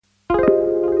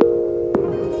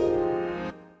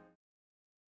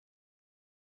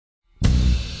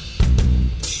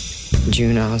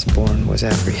June Osborne was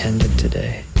apprehended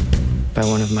today by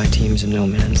one of my teams in No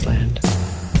Man's Land.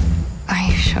 Are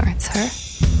you sure it's her?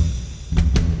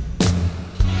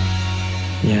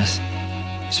 Yes,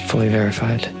 it's fully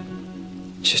verified.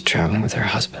 She's traveling with her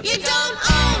husband. You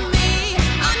don't own me,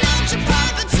 I'm not your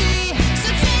property,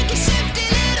 so take a shifty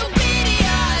little beady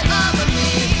eye over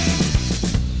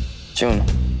me. June,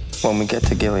 when we get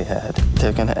to Gilead,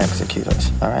 they're gonna execute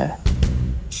us, all right?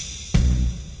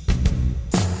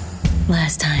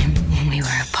 Last time when we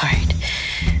were apart,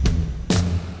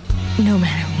 no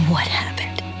matter what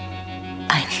happened,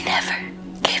 I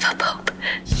never gave up hope.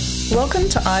 Welcome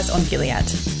to Eyes on Gilead,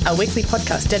 a weekly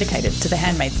podcast dedicated to The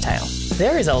Handmaid's Tale.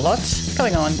 There is a lot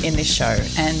going on in this show,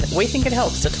 and we think it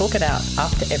helps to talk it out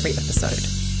after every episode,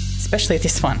 especially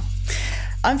this one.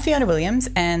 I'm Fiona Williams,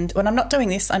 and when I'm not doing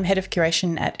this, I'm head of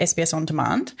curation at SBS On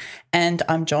Demand, and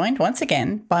I'm joined once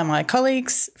again by my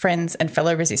colleagues, friends, and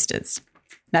fellow resistors.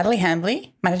 Natalie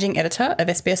Hambley, Managing Editor of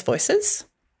SBS Voices.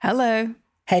 Hello.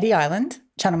 Haydee Island,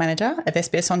 Channel Manager of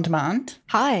SBS On Demand.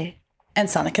 Hi. And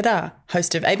Sana Kadar,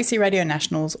 host of ABC Radio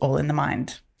National's All in the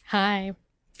Mind. Hi.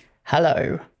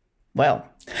 Hello. Well,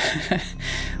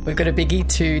 we've got a biggie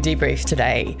to debrief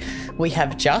today. We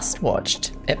have just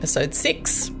watched episode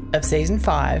 6 of season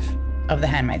 5 of The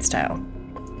Handmaid's Tale.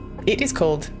 It is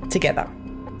called Together,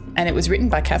 and it was written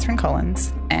by Catherine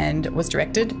Collins and was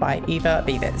directed by Eva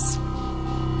Vives.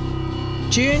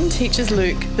 June teaches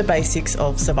Luke the basics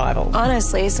of survival.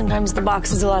 Honestly, sometimes the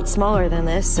box is a lot smaller than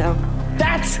this, so...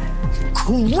 That's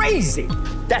crazy!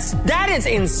 That is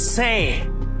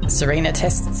insane! Serena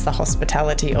tests the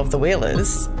hospitality of the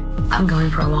Wheelers. I'm going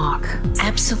for a walk.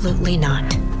 Absolutely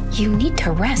not. You need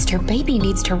to rest. Your baby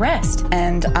needs to rest.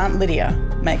 And Aunt Lydia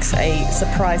makes a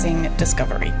surprising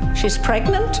discovery. She's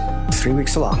pregnant? 3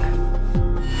 weeks along.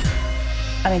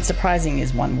 I mean, surprising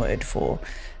is one word for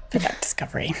that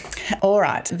discovery. All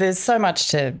right, there's so much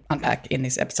to unpack in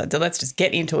this episode, so let's just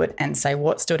get into it and say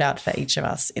what stood out for each of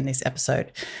us in this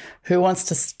episode. Who wants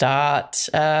to start?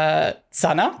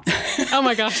 Sana? Oh,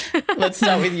 my gosh. Let's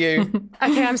start with you.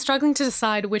 Okay, I'm struggling to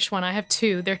decide which one. I have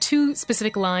two. There are two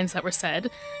specific lines that were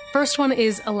said. First one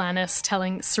is Alanis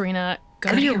telling Serena,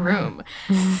 go to your room.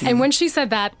 And when she said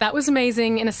that, that was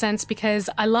amazing in a sense because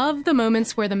I love the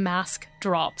moments where the mask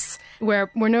drops,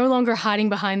 where we're no longer hiding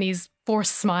behind these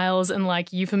forced smiles and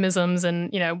like euphemisms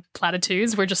and, you know,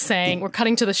 platitudes. We're just saying, we're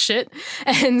cutting to the shit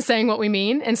and saying what we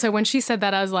mean. And so when she said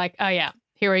that, I was like, oh yeah,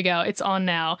 here we go. It's on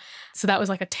now. So that was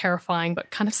like a terrifying but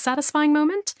kind of satisfying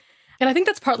moment. And I think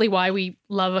that's partly why we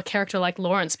love a character like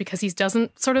Lawrence, because he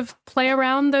doesn't sort of play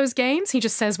around those games. He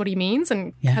just says what he means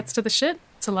and cuts to the shit.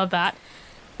 So love that.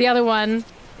 The other one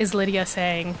is Lydia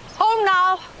saying, Home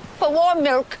now for warm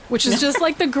milk. Which is just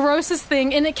like the grossest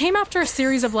thing. And it came after a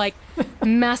series of like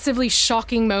massively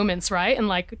shocking moments, right? And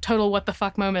like total what the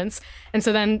fuck moments. And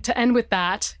so then to end with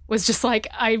that was just like,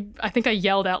 I think I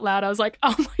yelled out loud. I was like,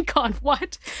 oh my God,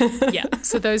 what? Yeah.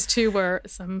 So those two were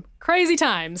some crazy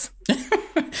times.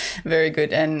 Very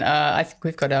good. And I think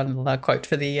we've got our quote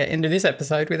for the end of this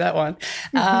episode with that one.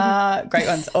 Great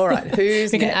ones. All right.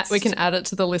 Who's next? We can add it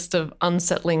to the list of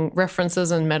unsettling references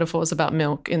and metaphors about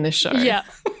milk in this show. Yeah,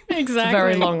 exactly. It's a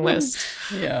very long list.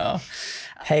 Yeah.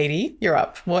 Haydee, you're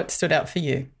up. What stood out for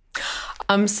you?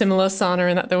 I'm similar, Sana,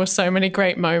 in that there were so many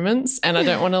great moments and I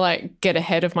don't want to like get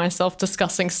ahead of myself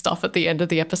discussing stuff at the end of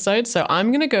the episode. So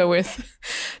I'm going to go with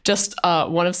just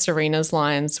one of Serena's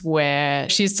lines where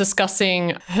she's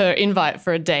discussing her invite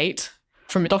for a date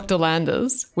from Dr.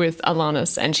 Landers with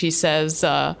Alanis, and she says...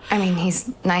 I mean,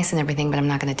 he's nice and everything, but I'm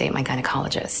not going to date my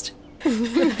gynecologist.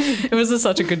 It was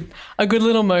such a good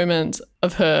little moment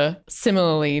of her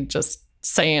similarly just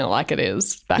saying it like it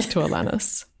is back to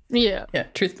Alanis. Yeah,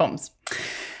 truth bombs.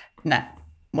 Nat,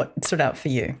 what stood out for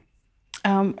you?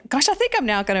 Gosh, I think I'm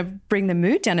now going to bring the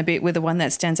mood down a bit with the one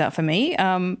that stands out for me,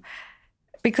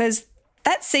 because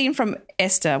that scene from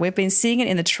Esther, we've been seeing it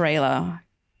in the trailer.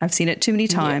 I've seen it too many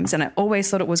times, and I always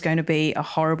thought it was going to be a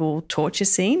horrible torture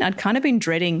scene. I'd kind of been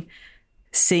dreading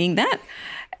seeing that.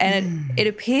 And it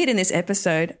appeared in this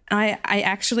episode. I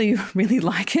actually really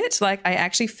like it. Like, I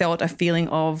actually felt a feeling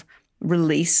of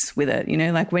release with it, you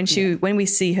know, like when we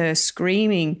see her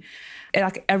screaming,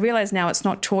 like I realize now it's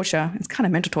not torture, it's kind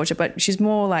of mental torture, but she's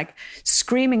more like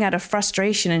screaming out of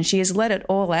frustration and she has let it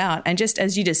all out. And just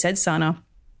as you just said, Sana,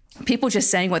 people just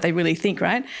saying what they really think,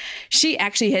 right? She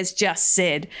actually has just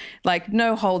said, like,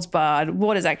 no holds barred,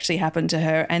 what has actually happened to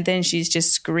her, and then she's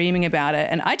just screaming about it.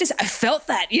 And I felt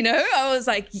that, you know? I was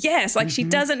like, yes, like she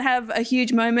doesn't have a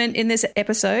huge moment in this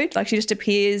episode. Like she just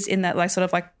appears in that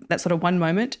that sort of one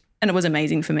moment. And it was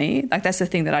amazing for me. Like that's the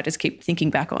thing that I just keep thinking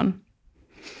back on.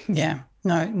 Yeah.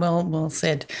 No, well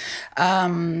said.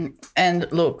 And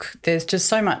look, there's just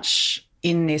so much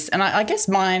in this, and I guess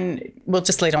mine will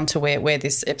just lead on to where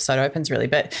this episode opens, really.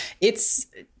 But it's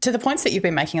to the points that you've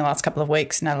been making the last couple of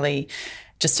weeks, Natalie,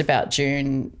 just about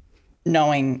June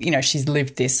knowing, she's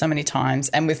lived this so many times,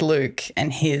 and with Luke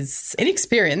and his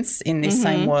inexperience in this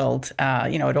same world,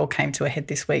 it all came to a head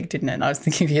this week, didn't it? And I was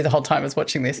thinking of you the whole time I was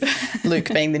watching this, Luke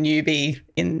being the newbie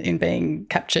in being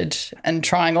captured and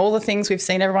trying all the things we've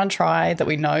seen everyone try that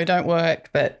we know don't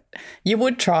work, but you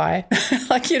would try.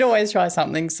 Like you'd always try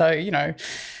something. So,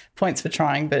 points for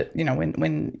trying, but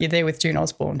when you're there with June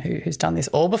Osborne, who's done this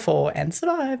all before and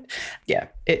survived,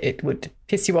 it would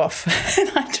piss you off.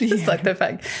 And I just like the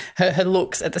fact her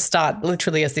looks at the start,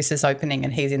 literally as this is opening,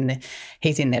 and he's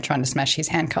in there trying to smash his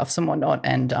handcuffs and whatnot,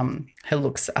 and her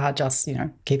looks are just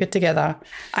keep it together.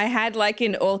 I had like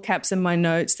in all caps in my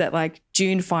notes that like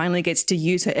June finally gets to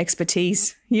use her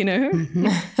expertise. Mm-hmm.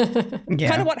 Yeah.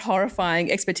 Kind of what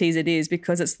horrifying expertise it is,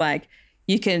 because it's like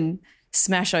you can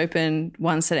smash open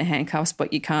one set of handcuffs,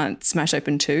 but you can't smash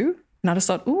open two. And I just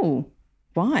thought, ooh,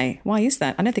 why? Why is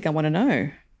that? I don't think I want to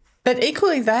know. But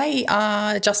equally, they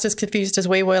are just as confused as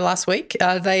we were last week.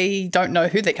 They don't know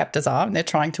who their captors are, and they're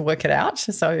trying to work it out.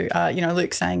 So,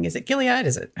 Luke's saying, is it Gilead?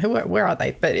 Is it where are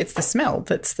they? But it's the smell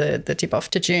that's the tip-off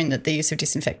to June that the use of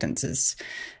disinfectants is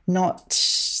not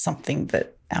something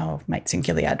that our mates in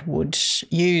Gilead would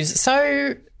use.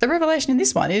 So the revelation in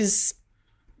this one is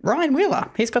Ryan Wheeler.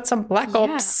 He's got some black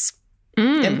ops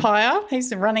empire.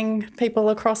 He's running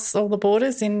people across all the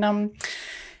borders in No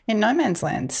Man's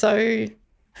Land. So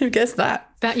who guessed that?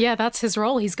 That's his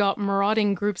role. He's got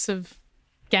marauding groups of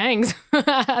gangs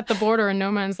at the border in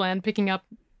No Man's Land, picking up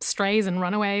strays and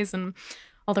runaways and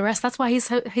all the rest. That's why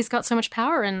he's got so much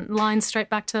power and lines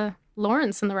straight back to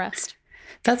Lawrence and the rest.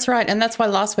 That's right. And that's why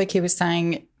last week he was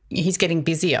saying he's getting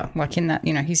busier, like in that,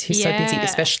 he's so busy,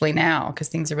 especially now because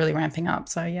things are really ramping up.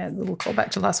 So, a little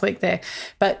callback to last week there.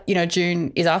 But,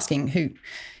 June is asking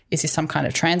is this some kind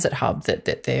of transit hub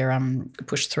that they're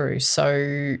pushed through?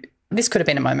 So this could have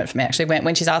been a moment for me, actually,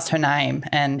 when she's asked her name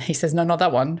and he says, no, not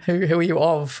that one. Who are you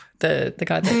of? The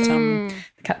guy that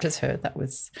captures her. That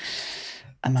was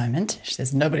a moment. She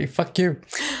says, nobody, fuck you.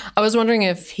 I was wondering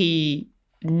if he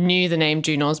knew the name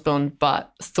June Osborne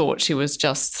but thought she was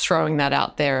just throwing that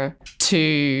out there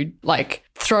to like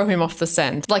throw him off the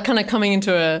scent, like kind of coming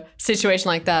into a situation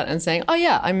like that and saying, oh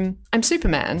yeah, I'm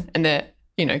Superman, and they're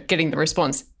getting the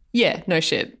response, yeah, no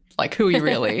shit, like who are you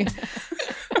really?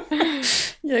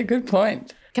 Yeah, good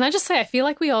point. Can I just say, I feel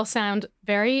like we all sound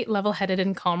very level-headed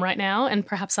and calm right now, and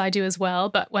perhaps I do as well,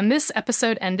 but when this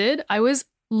episode ended, I was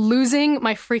losing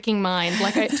my freaking mind.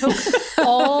 Like I took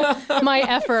all my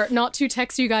effort not to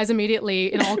text you guys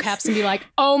immediately in all caps and be like,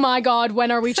 oh my God,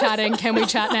 when are we chatting? Can we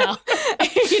chat now?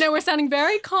 We're sounding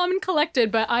very calm and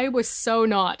collected, but I was so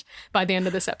not by the end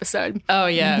of this episode. Oh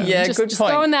yeah. Yeah, just, good just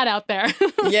point. throwing that out there.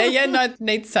 No, it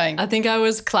needs saying. I think I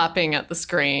was clapping at the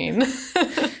screen.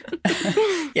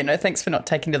 Thanks for not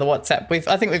taking to the WhatsApp.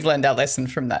 I think we've learned our lesson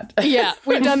from that. Yeah,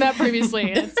 we've done that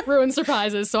previously. It's ruined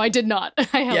surprises, so I did not.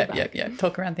 I held back. Yeah.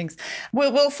 Talk around things.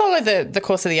 We'll follow the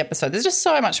course of the episode. There's just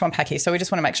so much to unpack here, so we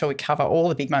just want to make sure we cover all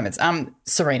the big moments.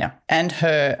 Serena and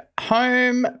her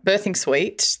home birthing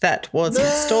suite that was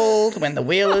installed when the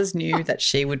Wheelers knew that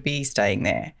she would be staying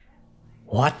there.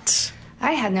 What?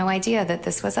 I had no idea that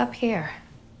this was up here.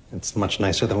 It's much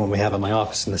nicer than what we have at my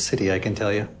office in the city, I can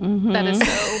tell you. Mm-hmm. That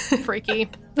is so freaky.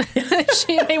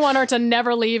 They want her to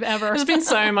never leave ever. It's been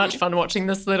so much fun watching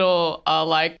this little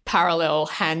parallel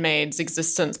handmaid's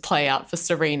existence play out for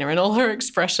Serena and all her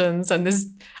expressions, and this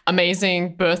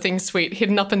amazing birthing suite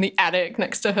hidden up in the attic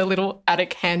next to her little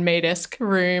attic handmaid-esque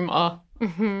room. Oh,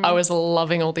 I was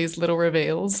loving all these little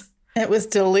reveals. It was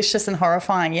delicious and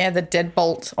horrifying. Yeah, the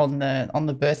deadbolt on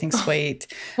the birthing suite.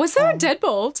 Was there a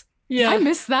deadbolt? Yeah. I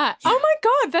missed that. Oh my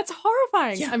God, that's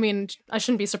horrifying. Yeah. I mean, I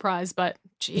shouldn't be surprised, but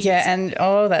geez. Yeah, and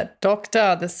that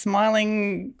doctor, the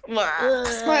smiling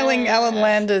Alan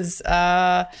Landers.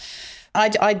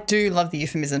 I do love the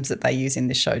euphemisms that they use in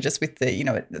this show, just with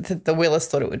the Wheelers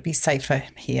thought it would be safer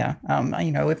here.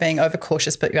 We're being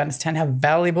overcautious, but you understand how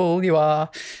valuable you are,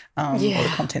 or the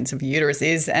contents of your uterus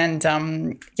is. And,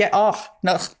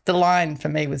 the line for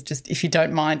me was just, if you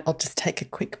don't mind, I'll just take a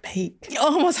quick peek.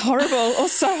 Oh, it was horrible. Oh,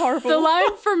 so horrible. The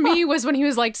line for me was when he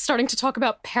was like starting to talk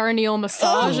about perineal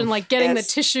massage and like getting the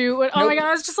tissue. And, oh my God,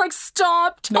 I was just like,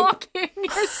 stop talking.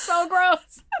 You're so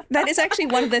gross. That is actually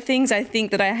one of the things I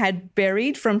think that I had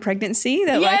buried from pregnancy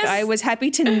that like I was happy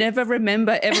to never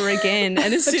remember ever again.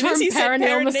 And as soon as he said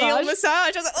perineal massage,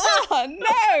 I was like, oh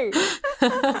no.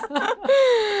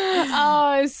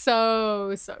 Oh, it's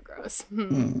so gross.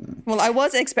 Well, Well,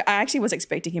 I actually was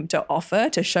expecting him to offer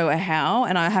to show her how,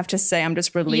 and I have to say I'm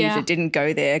just relieved it didn't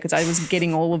go there because I was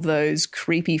getting all of those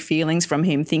creepy feelings from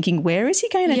him, thinking, where is he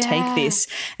going to take this?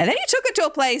 And then he took it to a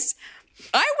place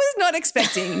I was not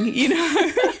expecting, you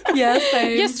know.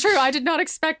 Yes, true. I did not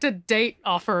expect a date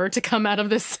offer to come out of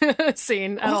this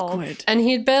scene at all. And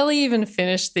he'd barely even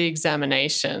finished the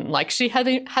examination. Like, she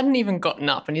hadn't even gotten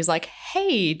up, and he's like,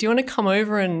 hey, do you want to come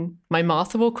over and my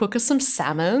Martha will cook us some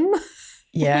salmon?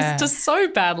 Yeah. It's just so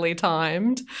badly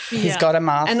timed. He's got a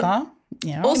Martha.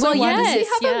 And also, why does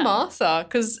he have a Martha?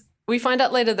 Because we find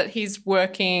out later that he's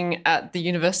working at the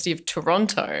University of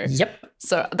Toronto. Yep.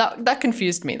 So that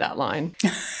confused me, that line.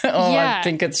 I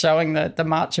think it's showing the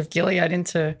march of Gilead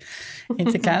into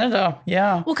Canada.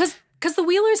 Yeah. Well, because the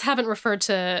Wheelers haven't referred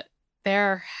to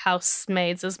their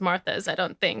housemaids as Marthas, I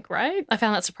don't think, right? I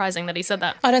found that surprising that he said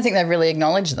that. I don't think they've really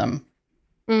acknowledged them.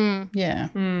 Yeah.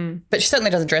 But she certainly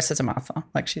doesn't dress as a Martha.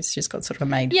 Like, she's got sort of a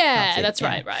maid. Yeah, outfit. that's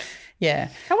right. Yeah.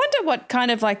 I wonder what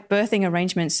kind of like birthing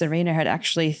arrangements Serena had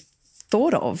actually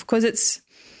thought of, because it's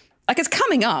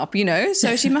coming up, you know,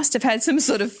 so she must have had some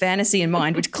sort of fantasy in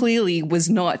mind, which clearly was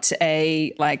not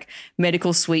a like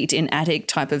medical suite in attic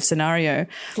type of scenario.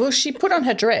 Well, she put on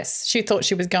her dress. She thought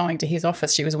she was going to his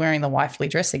office. She was wearing the wifely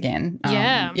dress again.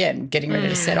 And getting ready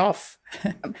to set off.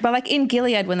 But like in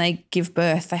Gilead, when they give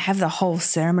birth, they have the whole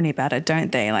ceremony about it, don't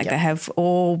they? Like they have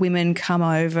all women come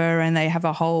over and they have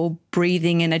a whole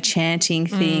breathing and a chanting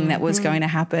thing that was going to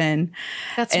happen.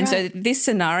 That's right. So this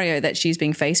scenario that she's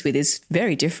being faced with is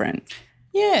very different.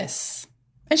 Yes.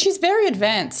 And she's very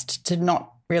advanced to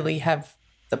not really have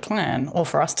the plan, or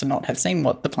for us to not have seen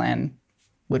what the plan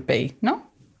would be. No?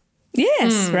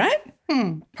 Yes, right?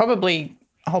 Probably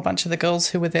a whole bunch of the girls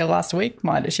who were there last week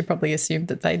she probably assumed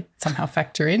that they'd somehow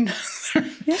factor in.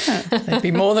 Yeah. They'd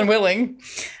be more than willing.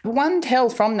 One tell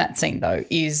from that scene, though,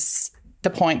 is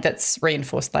the point that's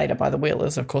reinforced later by the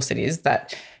Wheelers, of course it is,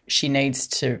 that she needs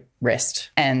to rest.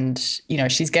 And, you know,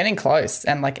 she's getting close,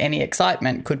 and like any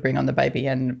excitement could bring on the baby,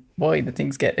 and boy, the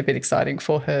things get a bit exciting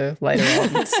for her later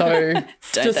on. So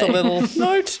just a little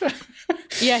note.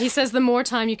 Yeah, he says the more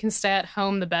time you can stay at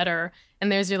home, the better.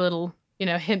 And there's your little, you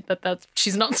know, hint that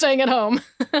she's not staying at home.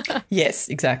 Yes,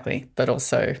 exactly. But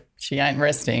also she ain't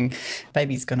resting.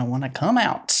 Baby's going to want to come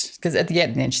out, because at the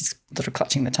end then she's sort of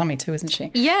clutching the tummy too, isn't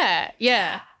she?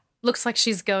 Yeah. Looks like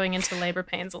she's going into labour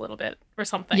pains a little bit or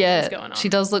something. Yeah, is going on. she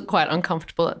does look quite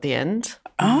uncomfortable at the end.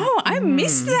 Oh, I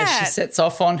missed that. She sets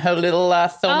off on her little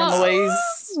Thelma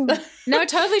Louise. No,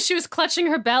 totally. She was clutching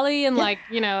her belly and like,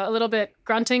 you know, a little bit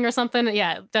grunting or something.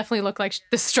 Yeah, it definitely looked like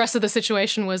the stress of the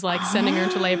situation was like sending her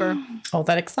into labour. All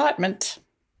that excitement.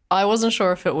 I wasn't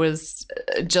sure if it was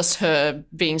just her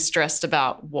being stressed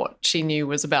about what she knew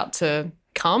was about to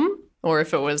come, or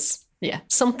if it was,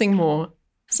 something more.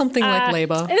 Something like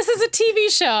labour. This is a TV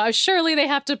show. Surely they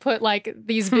have to put like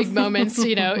these big moments,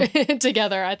 you know,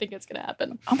 together. I think it's going to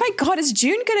happen. Oh my God, is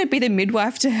June going to be the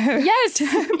midwife to her? Yes. To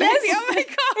her baby? Oh my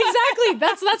God. Exactly.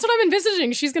 That's what I'm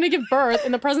envisaging. She's going to give birth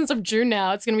in the presence of June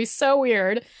now. It's going to be so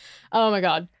weird. Oh my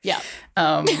God. Yeah.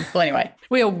 Well, anyway.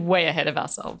 We are way ahead of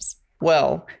ourselves.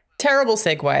 Well, terrible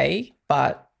segue,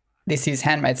 but this is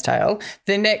Handmaid's Tale.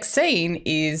 The next scene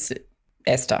is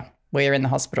Esther. We're in the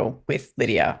hospital with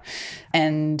Lydia,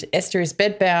 and Esther is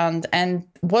bedbound and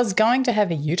was going to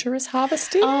have a uterus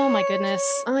harvesting. Oh my goodness.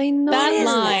 I know. That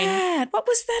line. What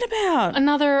was that about?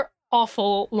 Another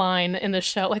awful line in the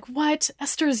show. Like, what?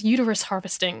 Esther's uterus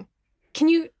harvesting. Can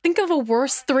you think of a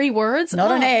worse 3 words?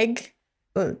 Not an egg.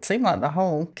 Well, it seemed like the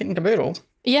whole kit and caboodle.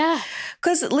 Yeah.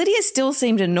 Because Lydia still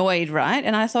seemed annoyed, right?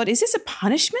 And I thought, is this a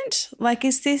punishment? Like,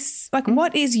 is this, like,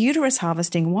 what is uterus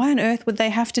harvesting? Why on earth would they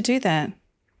have to do that?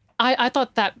 I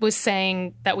thought that was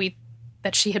saying that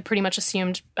she had pretty much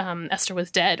assumed Esther was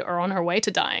dead or on her way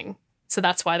to dying. So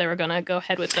that's why they were going to go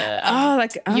ahead with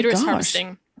the uterus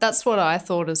harvesting. That's what I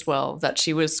thought as well, that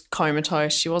she was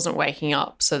comatose. She wasn't waking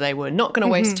up. So they were not going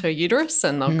to waste her uterus,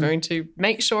 and they're going to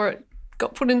make sure it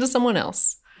got put into someone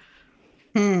else.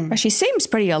 But she seems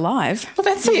pretty alive. Well,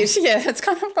 that's it. Yeah, it's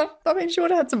kind of, I mean, she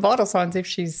would have had some vital signs if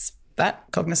she's that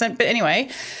cognizant. But anyway,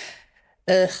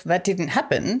 that didn't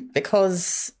happen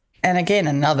because... And again,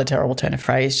 another terrible turn of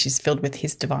phrase, she's filled with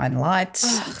his divine light,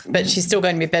 but she's still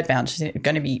going to be bedbound. She's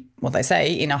going to be, well, they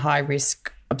say, in a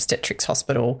high-risk obstetrics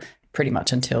hospital pretty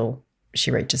much until she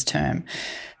reaches term.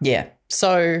 Yeah,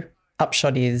 so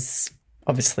upshot is,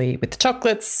 obviously, with the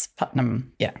chocolates,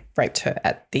 Putnam, raped her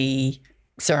at the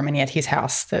ceremony at his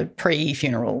house, the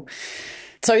pre-funeral.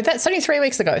 So that's only 3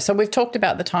 weeks ago. So we've talked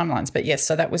about the timelines, but yes,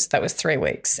 so that was 3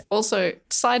 weeks. Also,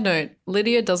 side note,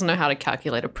 Lydia doesn't know how to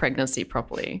calculate a pregnancy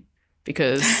properly,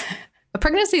 because a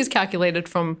pregnancy is calculated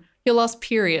from your last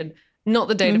period, not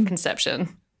the date of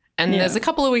conception. And there's a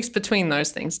couple of weeks between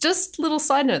those things. Just little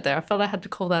side note there. I felt I had to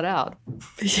call that out.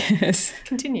 Yes.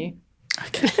 Continue.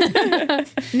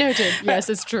 Noted. Yes,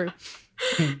 it's true.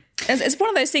 It's one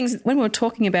of those things when we were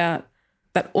talking about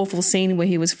that awful scene where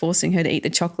he was forcing her to eat the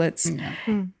chocolates.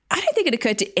 I don't think it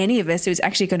occurred to any of us it was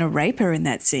actually going to rape her in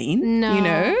that scene. No. You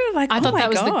know? Like, I oh thought my that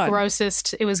was God. the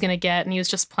grossest it was going to get, and he was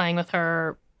just playing with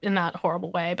her in that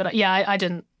horrible way. But I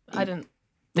didn't think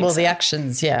Well, so. the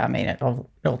actions, I mean, it all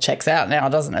checks out now,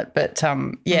 doesn't it? But,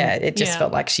 it just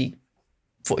felt like she,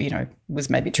 was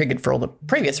maybe triggered for all the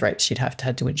previous rapes she'd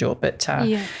had to endure. But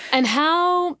And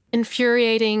how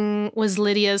infuriating was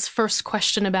Lydia's first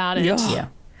question about it? Yeah.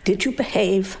 Did you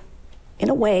behave in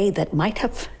a way that might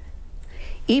have,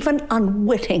 even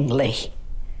unwittingly,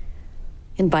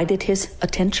 invited his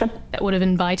attention? That would have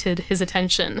invited his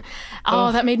attention.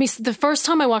 Oh, that made me, the first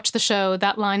time I watched the show,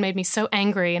 that line made me so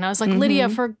angry. And I was like, Lydia,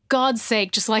 for God's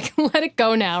sake, just like let it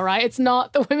go now, right? It's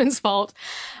not the women's fault.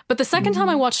 But the second time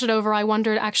I watched it over, I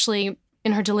wondered actually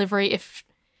in her delivery if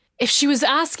she was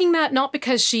asking that not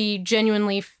because she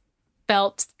genuinely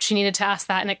felt she needed to ask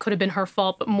that and it could have been her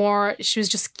fault, but more she was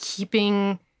just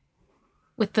keeping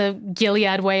with the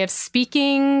Gilead way of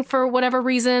speaking for whatever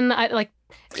reason.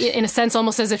 In a sense,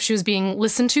 almost as if she was being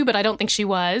listened to, but I don't think she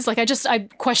was. I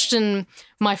question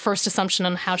my first assumption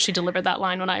on how she delivered that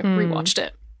line when I rewatched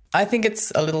it. I think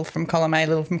it's a little from column A, a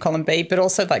little from column B, but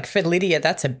also like for Lydia,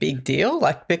 that's a big deal.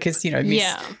 Like because,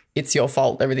 it's your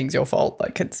fault, everything's your fault.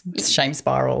 Like it's shame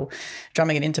spiral,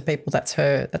 drumming it into people. That's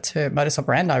her modus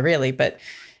operandi really. But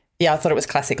yeah, I thought it was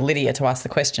classic Lydia to ask the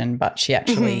question, but she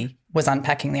actually was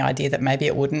unpacking the idea that maybe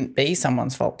it wouldn't be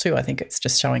someone's fault too. I think it's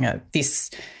just showing her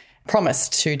this promise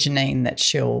to Janine that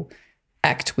she'll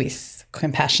act with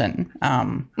compassion.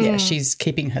 She's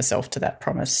keeping herself to that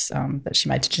promise that she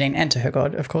made to Janine and to her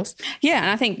God, of course. Yeah,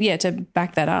 and I think, to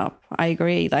back that up, I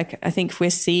agree. Like, I think we're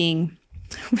seeing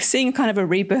kind of a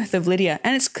rebirth of Lydia,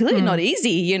 and it's clearly not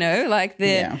easy, like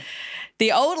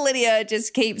the old Lydia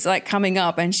just keeps like coming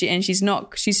up, and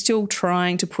she's still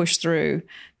trying to push through.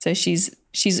 So she's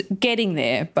getting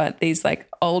there, but these like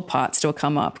old parts still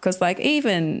come up because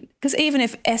even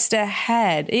if Esther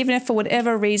even if for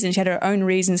whatever reason she had her own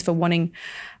reasons for wanting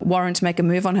Warren to make a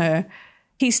move on her,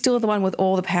 he's still the one with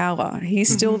all the power. He's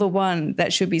still the one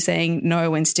that should be saying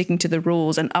no and sticking to the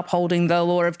rules and upholding the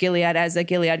law of Gilead as a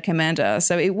Gilead commander.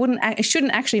 So it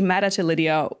shouldn't actually matter to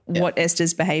Lydia what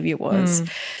Esther's behavior was.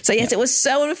 So yes, it was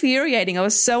so infuriating. I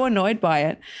was so annoyed by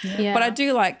it. Yeah. But I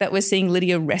do like that we're seeing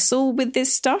Lydia wrestle with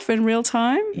this stuff in real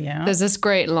time. Yeah. There's this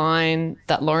great line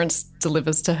that Lawrence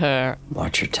delivers to her.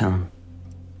 Watch your tone.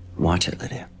 Watch it,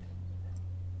 Lydia.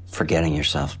 Forgetting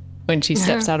yourself. When she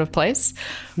steps out of place,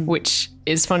 which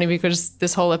is funny because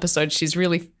this whole episode she's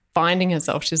really finding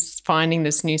herself. She's finding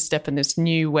this new step and this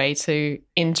new way to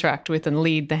interact with and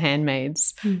lead the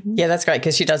handmaids. Yeah, that's great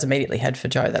because she does immediately head for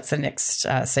Joe. That's the next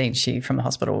scene, she from the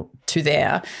hospital to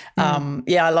there.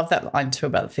 I love that line too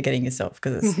about forgetting yourself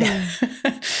because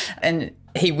it's and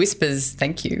he whispers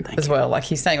thank you as well. Like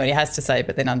he's saying what he has to say,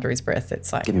 but then under his breath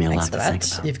it's like, give me a thanks lot for to that.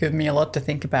 think about. You've given me a lot to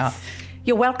think about.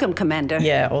 You're welcome, Commander.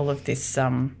 Yeah, all of this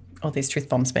all these truth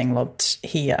bombs being lobbed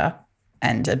here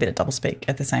and a bit of doublespeak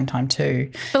at the same time too.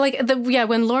 But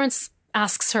when Lawrence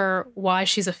asks her why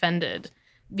she's offended,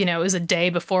 it was a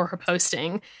day before her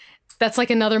posting, that's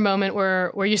like another moment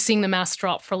where you're seeing the mask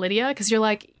drop for Lydia because you're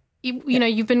like,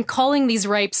 you've been calling these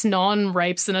rapes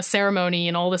non-rapes in a ceremony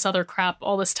and all this other crap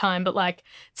all this time, but like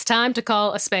it's time to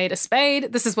call a spade a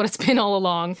spade. This is what it's been all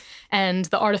along, and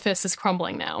the artifice is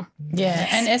crumbling now. Yeah,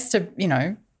 and Esther,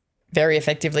 very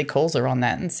effectively calls her on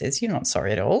that and says, you're not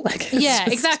sorry at all. Like,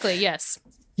 exactly, yes.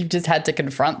 You've just had to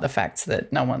confront the fact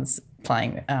that no one's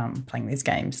playing these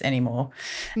games anymore.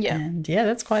 Yeah. And,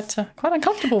 that's quite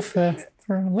uncomfortable for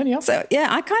Lydia. So,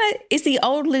 is the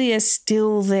old Lydia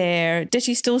still there? Does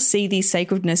she still see the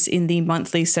sacredness in the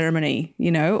monthly ceremony,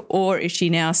 or is she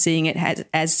now seeing it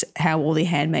as how all the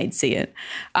handmaids see it?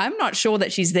 I'm not sure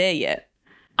that she's there yet.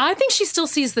 I think she still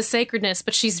sees the sacredness,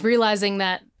 but she's realizing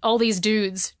that all these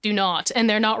dudes do not, and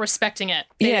they're not respecting it.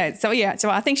 So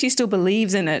I think she still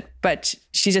believes in it, but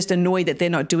she's just annoyed that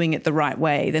they're not doing it the right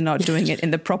way. They're not doing it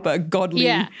in the proper godly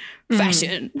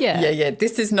fashion. Yeah.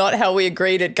 This is not how we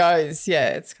agreed it goes. Yeah,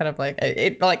 it's kind of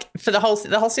like for the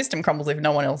whole system crumbles if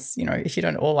no one else, if you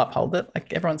don't all uphold it.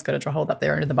 Like everyone's got to hold up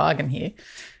their end of the bargain here.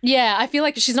 Yeah, I feel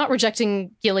like she's not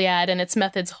rejecting Gilead and its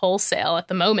methods wholesale at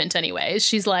the moment anyways.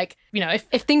 She's like,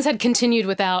 if things had continued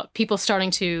without people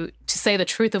starting to say the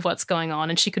truth of what's going on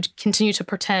and she could continue to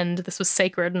pretend this was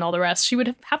sacred and all the rest, she would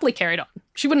have happily carried on.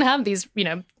 She wouldn't have these,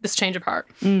 this change of heart.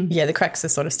 Yeah, the cracks are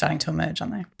sort of starting to emerge,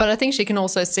 aren't they? But I think she can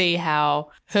also see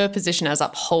how her position as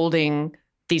upholding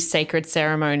these sacred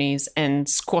ceremonies and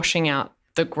squashing out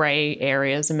the grey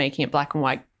areas and making it black and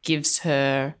white gives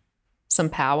her some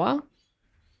power.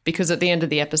 Because at the end of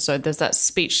the episode, there's that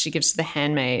speech she gives to the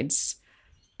handmaids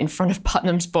in front of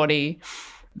Putnam's body,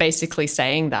 basically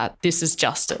saying that this is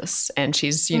justice, and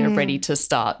she's, ready to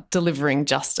start delivering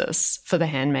justice for the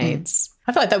handmaids.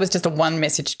 I feel like that was just a one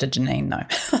message to Janine, though.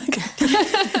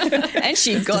 And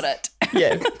she got it.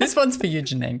 Yeah, this one's for you,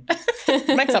 Janine.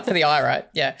 Makes up for the eye, right?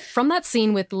 Yeah. From that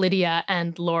scene with Lydia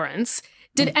and Lawrence,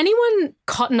 did anyone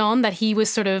cotton on that he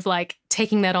was sort of like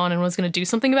taking that on and was going to do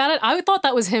something about it? I thought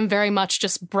that was him very much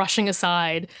just brushing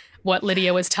aside what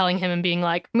Lydia was telling him and being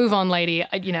like, move on, lady.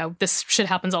 This shit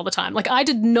happens all the time. Like, I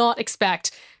did not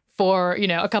expect for,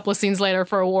 a couple of scenes later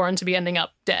for a Warren to be ending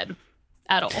up dead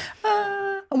at all.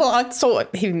 Well, I saw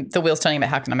the wheels turning about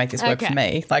how can I make this work for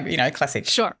me? Like, classic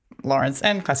Lawrence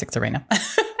and classic Serena.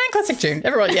 And classic June.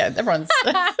 Everyone's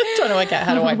trying to work out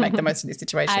how do I make the most of this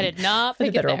situation. I did not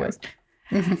think it there.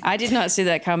 I did not see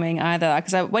that coming either,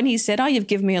 because when he said, you've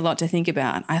given me a lot to think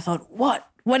about, I thought, what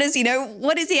is he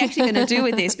actually going to do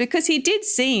with this? Because he did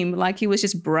seem like he was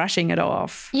just brushing it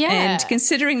off. Yeah. And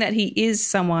considering that he is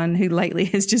someone who lately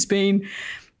has just been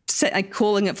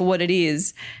calling it for what it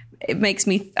is, it makes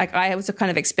me, I was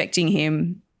kind of expecting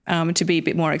him to be a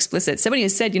bit more explicit. So when he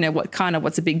said,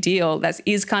 what's a big deal, that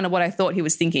is kind of what I thought he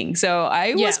was thinking. So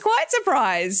I was quite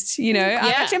surprised,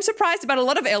 I'm surprised about a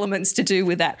lot of elements to do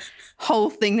with that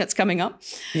whole thing that's coming up.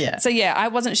 Yeah. So, I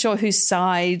wasn't sure whose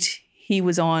side he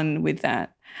was on with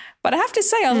that. But I have to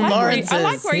say, I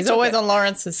like where he's always on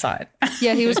Lawrence's side.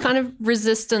 Yeah, he was kind of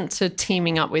resistant to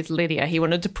teaming up with Lydia. He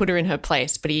wanted to put her in her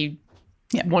place, but he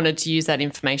wanted to use that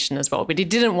information as well. But he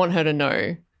didn't want her to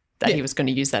know that he was going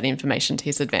to use that information to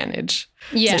his advantage.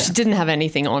 Yeah. So she didn't have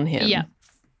anything on him. Yeah.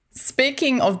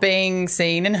 Speaking of being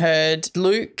seen and heard,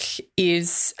 Luke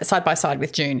is side by side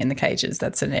with June in the cages.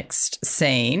 That's the next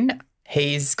scene.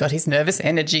 He's got his nervous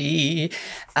energy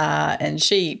and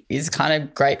she is kind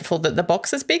of grateful that the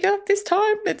box is bigger this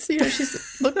time. It's, she's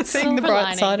seeing the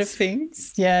bright side of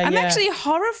things. Yeah, I'm actually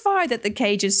horrified that the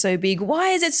cage is so big.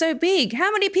 Why is it so big?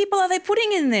 How many people are they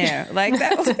putting in there? Like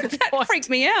that freaked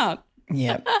me out.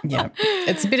 Yeah.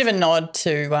 It's a bit of a nod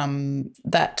to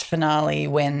that finale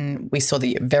when we saw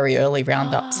the very early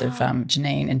roundups of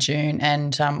Janine and June,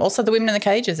 and also the Women in the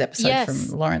Cages episode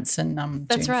from Lawrence and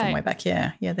June from way back.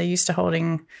 Yeah, they're used to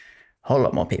holding a whole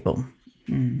lot more people.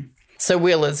 So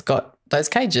Wheeler's got those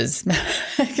cages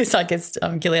because I guess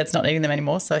Gilead's not needing them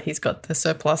anymore, so he's got the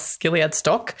surplus Gilead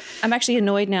stock. I'm actually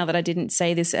annoyed now that I didn't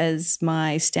say this as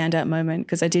my standout moment,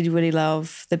 because I did really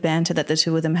love the banter that the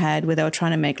two of them had where they were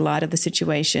trying to make light of the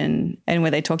situation and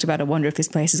where they talked about, I wonder if this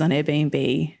place is on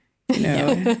Airbnb.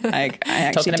 I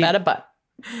actually talking about a butt.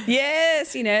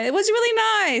 Yes, it was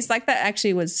really nice. Like that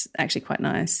actually was quite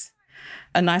nice.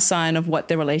 A nice sign of what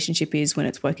the relationship is when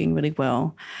it's working really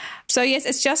well. So, yes,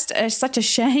 it's just such a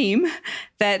shame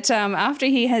that after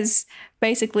he has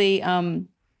basically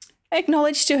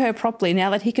acknowledged to her properly,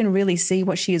 now that he can really see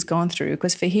what she has gone through,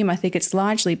 because for him I think it's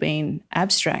largely been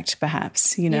abstract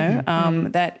perhaps,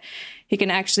 that he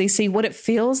can actually see what it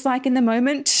feels like in the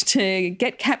moment to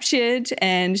get captured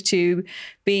and to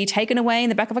be taken away in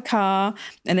the back of a car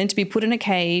and then to be put in a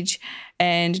cage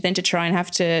and then to try and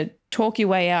have to talk your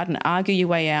way out and argue your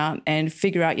way out and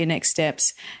figure out your next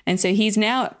steps. And so he's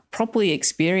now properly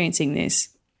experiencing this,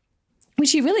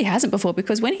 which he really hasn't before,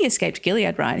 because when he escaped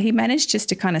Gilead, right, he managed just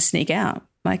to kind of sneak out.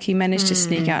 Like he managed to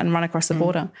sneak out and run across the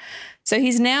border. So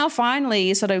he's now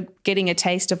finally sort of getting a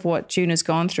taste of what June has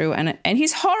gone through, and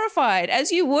he's horrified,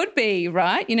 as you would be,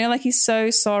 right? Like he's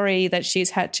so sorry that she's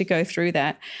had to go through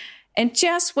that. And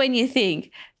just when you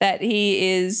think that he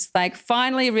is like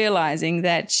finally realizing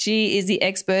that she is the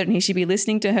expert and he should be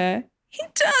listening to her, he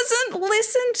doesn't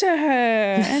listen to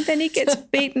her. And then he gets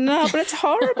beaten up, and it's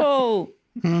horrible.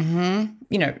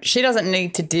 Mm-hmm. She doesn't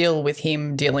need to deal with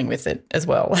him dealing with it as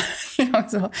well.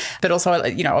 But also,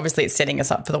 obviously it's setting us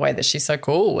up for the way that she's so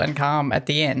cool and calm at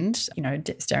the end,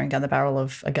 staring down the barrel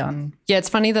of a gun. Yeah, it's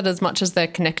funny that as much as they're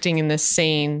connecting in this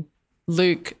scene,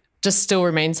 Luke just still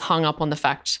remains hung up on the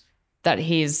fact that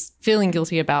he's feeling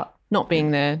guilty about not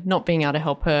being there, not being able to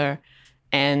help her.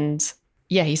 And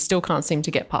yeah, he still can't seem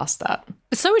to get past that.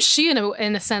 So is she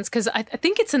in a sense, because I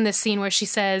think it's in this scene where she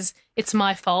says, it's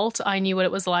my fault. I knew what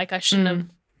it was like. I shouldn't have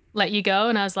let you go.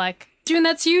 And I was like, June,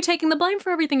 that's you taking the blame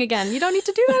for everything again. You don't need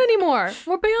to do that anymore.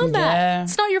 We're beyond that.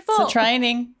 It's not your fault. It's a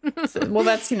training. Well,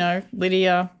 that's,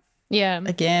 Lydia. Yeah.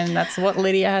 Again, that's what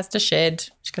Lydia has to shed.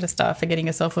 She's got to start forgetting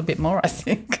herself a bit more, I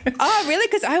think. Oh, really?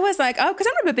 Because I was like, because I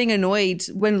remember being annoyed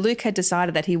when Luke had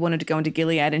decided that he wanted to go into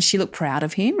Gilead and she looked proud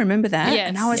of him. Remember that? Yes.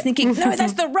 And I was thinking, no,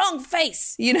 that's the wrong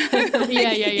face. Yeah.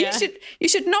 You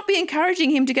should not be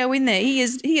encouraging him to go in there. He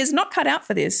is not cut out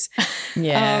for this.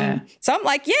 Yeah. So I'm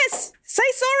like, yes, say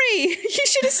sorry. You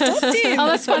should have stopped him. Oh,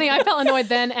 that's funny. I felt annoyed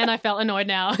then and I felt annoyed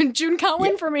now. June can't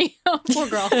win for me. Oh, poor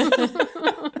girl.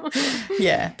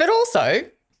 Yeah. But also,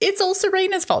 it's all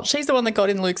Serena's fault. She's the one that got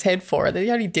in Luke's head for it. They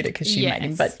only did it because she made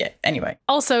him. But yeah, anyway.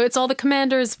 Also, it's all the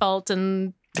commander's fault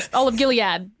and all of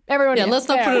Gilead. Everyone. Yeah, let's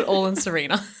not put it all on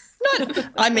Serena. No,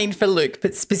 I mean for Luke,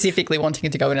 but specifically wanting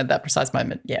him to go in at that precise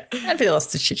moment. Yeah. And for the rest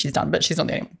of the shit she's done, but she's not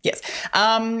the only one. Yes.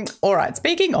 All right.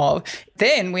 Speaking of,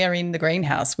 then we are in the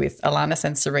greenhouse with Alanis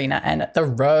and Serena and the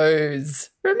rose.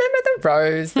 Remember the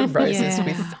rose? The roses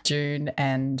with June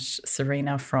and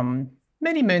Serena from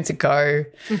many moons ago.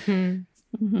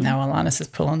 Now Alanis is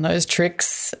pulling those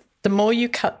tricks. The more you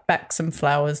cut back some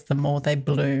flowers, the more they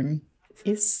bloom.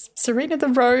 Is Serena the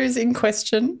rose in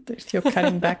question if you're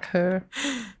cutting back her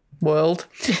world?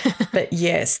 But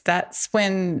yes, that's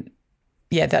when,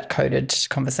 that coded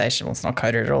conversation, well, it's not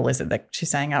coded at all, is it? That she's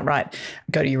saying outright,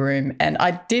 go to your room. And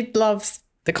I did love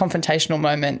the confrontational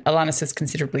moment. Alanis is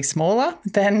considerably smaller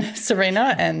than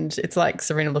Serena, and it's like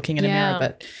Serena looking in a mirror,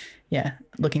 but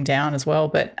looking down as well.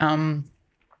 But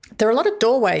there are a lot of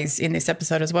doorways in this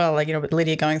episode as well, like, with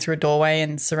Lydia going through a doorway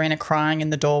and Serena crying in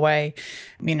the doorway.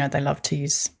 They love to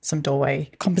use some doorway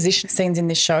composition scenes in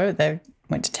this show. They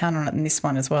went to town on it in this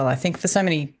one as well. I think for so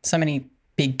many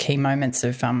big key moments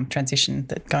of transition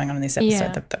that going on in this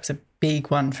episode, that was a big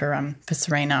one for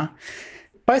Serena.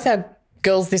 Both our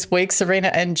girls this week,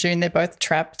 Serena and June, they're both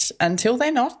trapped until they're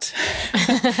not,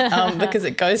 because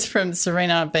it goes from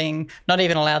Serena being not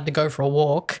even allowed to go for a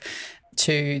walk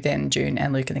to then June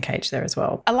and Luke in the cage there as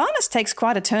well. Alanis takes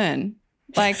quite a turn.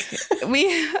 Like I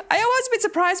was a bit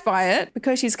surprised by it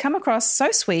because she's come across so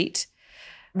sweet,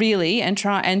 really, and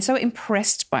so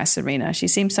impressed by Serena. She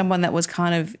seemed someone that was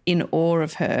kind of in awe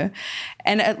of her.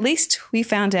 And at least we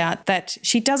found out that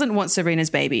she doesn't want Serena's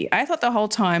baby. I thought the whole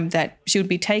time that she would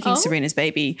be taking Serena's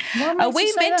baby.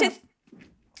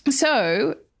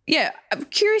 So, I'm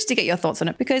curious to get your thoughts on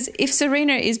it, because if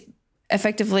Serena is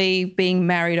effectively being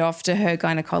married off to her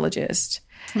gynecologist,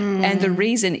 and the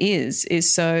reason is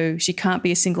so she can't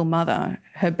be a single mother.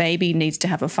 Her baby needs to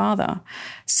have a father.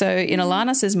 So in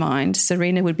Alanis's mind,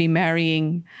 Serena would be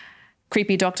marrying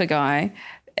creepy doctor guy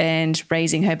and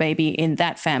raising her baby in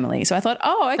that family. So I thought,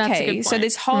 okay, so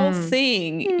this whole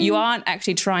thing, you aren't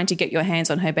actually trying to get your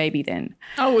hands on her baby then.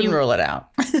 I wouldn't rule it out.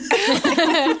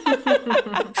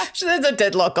 There's a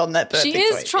deadlock on that birthday. She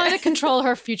is trying to control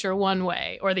her future one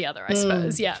way or the other, I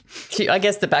suppose, I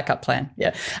guess the backup plan,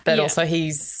 But also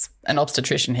he's an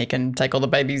obstetrician. He can take all the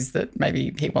babies that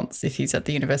maybe he wants if he's at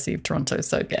the University of Toronto,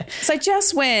 so So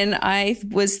just when I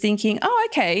was thinking,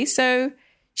 okay, so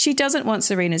she doesn't want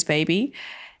Serena's baby,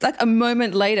 like a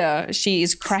moment later, she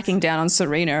is cracking down on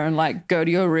Serena and like, go to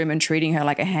your room and treating her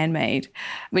like a handmaid,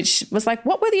 which was like,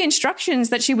 what were the instructions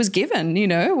that she was given?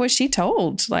 Was she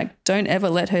told, like, don't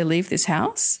ever let her leave this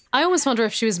house? I almost wonder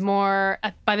if she was more,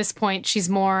 by this point, she's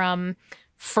more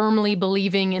firmly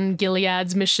believing in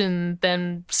Gilead's mission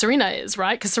than Serena is,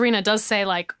 right? Because Serena does say,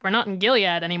 like, we're not in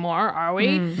Gilead anymore, are we?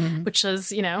 Mm-hmm. Which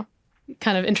is,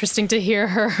 kind of interesting to hear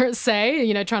her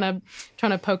say, trying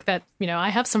to poke that, I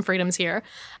have some freedoms here.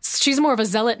 She's more of a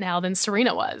zealot now than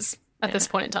Serena was at this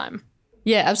point in time.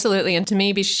 Yeah, absolutely. And to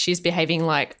me, she's behaving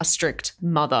like a strict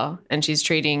mother, and she's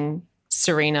treating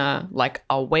Serena like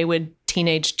a wayward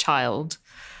teenage child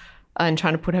and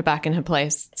trying to put her back in her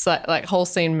place. So like whole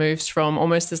scene moves from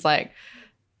almost this like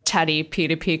chatty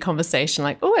peer-to-peer conversation,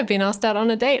 like, oh, I've been asked out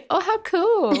on a date. Oh, how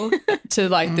cool. To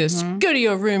like this, go to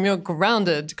your room, you're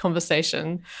grounded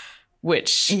conversation,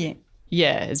 which,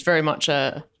 is very much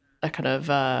a kind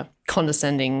of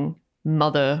condescending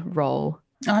mother role.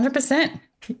 100%.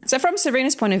 So from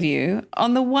Serena's point of view,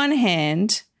 on the one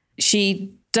hand,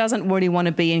 she doesn't really want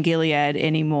to be in Gilead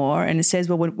anymore and it says,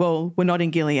 well, we're not in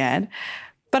Gilead.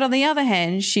 But on the other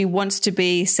hand, she wants to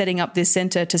be setting up this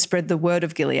centre to spread the word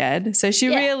of Gilead. So she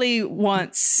really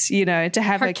wants, to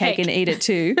have her cake and eat it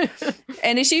too.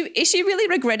 And is she really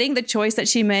regretting the choice that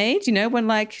she made? When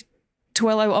like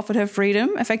Tuello offered her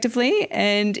freedom effectively?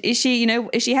 And is she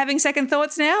having second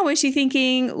thoughts now? Is she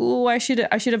thinking, oh, I should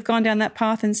have gone down that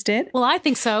path instead? Well, I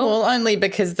think so. Well, only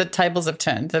because the tables have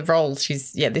turned. The role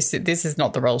this is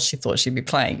not the role she thought she'd be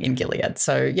playing in Gilead.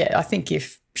 So, yeah, I think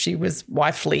if she was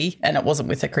wifely and it wasn't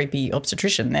with a creepy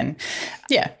obstetrician, then,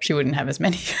 yeah, she wouldn't have as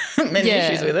many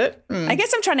issues with it. I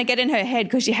guess I'm trying to get in her head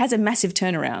because she has a massive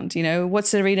turnaround, what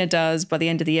Serena does by the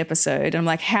end of the episode. I'm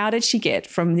like, how did she get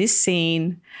from this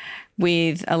scene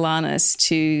with Alanis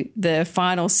to the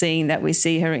final scene that we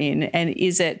see her in? And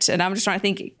and I'm just trying to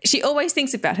think, she always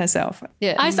thinks about herself.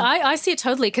 Yeah, I see it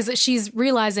totally because she's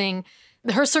realizing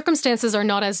her circumstances are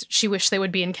not as she wished they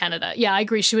would be in Canada. Yeah, I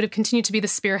agree. She would have continued to be the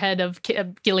spearhead of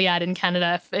Gilead in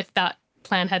Canada if that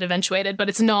plan had eventuated, but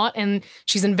it's not. And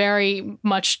she's in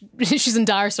she's in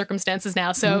dire circumstances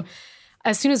now. So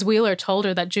as soon as Wheeler told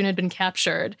her that June had been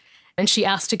captured and she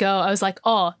asked to go, I was like,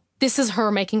 oh, this is her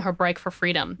making her break for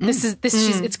freedom.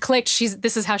 It's clicked.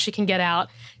 This is how she can get out,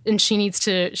 and she needs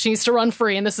to run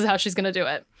free, and this is how she's going to do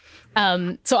it.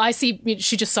 So I see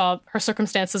she just saw her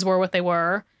circumstances were what they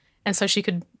were, and so she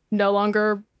could no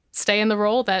longer stay in the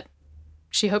role that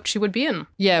she hoped she would be in.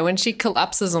 Yeah, when she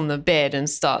collapses on the bed and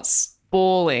starts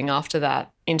bawling after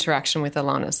that interaction with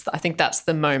Alanis, I think that's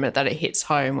the moment that it hits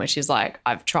home where she's like,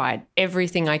 I've tried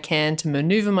everything I can to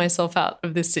maneuver myself out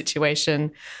of this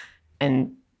situation,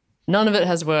 and none of it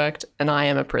has worked, and I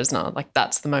am a prisoner. Like,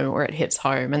 that's the moment where it hits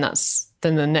home, and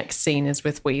then the next scene is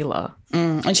with Wheeler.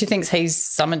 And she thinks he's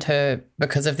summoned her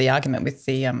because of the argument with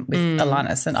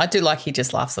Alanis. And I do like he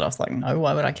just laughs it off, like, no,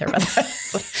 why would I care about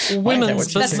that?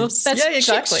 Women's business. That's yeah,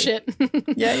 exactly. shit.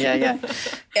 Yeah.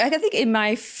 I think in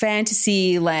my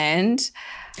fantasy land,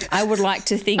 I would like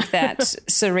to think that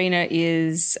Serena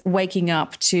is waking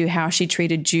up to how she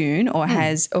treated June, or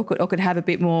could have a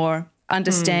bit more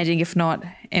understanding, if not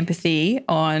empathy,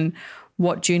 on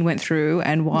what June went through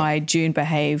and why June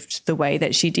behaved the way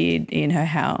that she did in her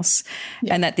house.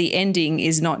 Yeah. And that the ending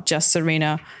is not just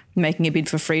Serena making a bid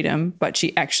for freedom, but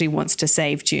she actually wants to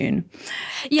save June.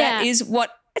 Yeah.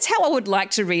 It's how I would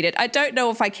like to read it. I don't know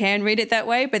if I can read it that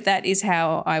way, but that is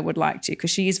how I would like to,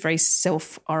 because she is very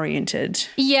self-oriented.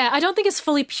 Yeah, I don't think it's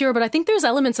fully pure, but I think there's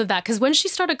elements of that, because when she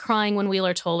started crying when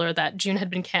Wheeler told her that June had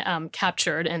been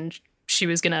captured and she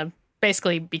was going to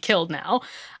basically be killed now,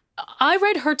 I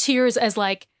read her tears as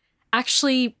like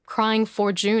actually crying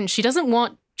for June. She doesn't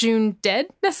want June dead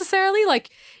necessarily. Like,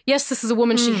 yes, this is a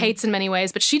woman she hates in many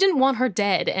ways, but she didn't want her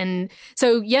dead. And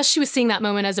so, yes, she was seeing that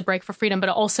moment as a break for freedom, but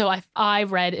also I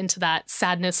read into that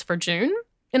sadness for June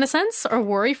in a sense, or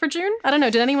worry for June. I don't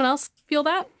know. Did anyone else feel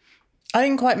that? I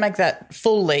didn't quite make that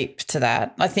full leap to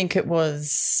that. I think it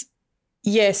was,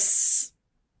 yes,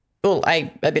 well,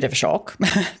 a bit of a shock,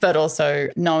 but also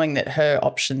knowing that her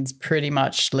options pretty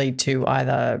much lead to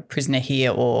either prisoner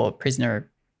here or prisoner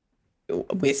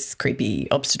with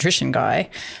creepy obstetrician guy.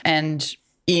 And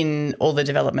in all the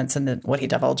developments and what he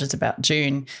divulges about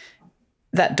June,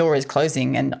 that door is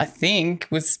closing, and I think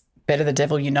was better the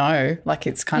devil you know. Like,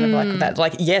 it's kind of like that.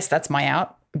 Like, yes, that's my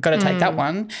out. I've got to take that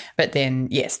one. But then,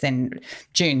 yes, then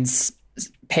June's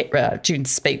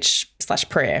speech /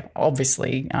 prayer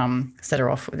obviously set her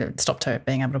off, stopped her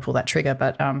being able to pull that trigger.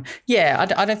 But,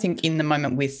 I don't think in the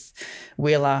moment with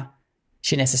Wheeler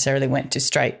she necessarily went to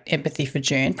straight empathy for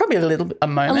June. Probably a little bit, I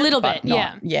don't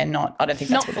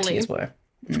think that's what the tears were.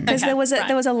 Because there was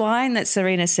a line that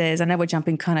Serena says, I know we're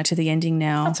jumping kind of to the ending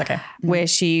now. That's okay. Where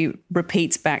she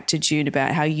repeats back to June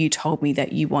about how you told me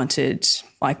that you wanted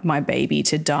like my baby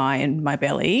to die in my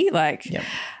belly.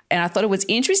 And I thought it was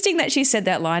interesting that she said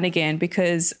that line again,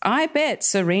 because I bet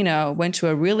Serena went to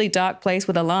a really dark place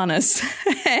with Alanis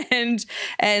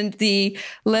and the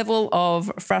level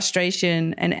of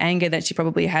frustration and anger that she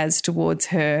probably has towards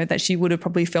her, that she would have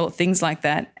probably felt things like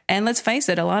that. And let's face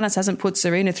it, Alanis hasn't put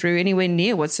Serena through anywhere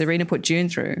near what Serena put June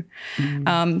through.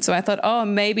 So I thought,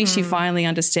 maybe she finally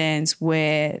understands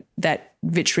where that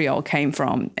vitriol came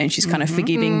from, and she's kind of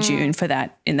forgiving June for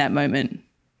that in that moment.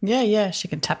 Yeah, she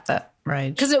can tap that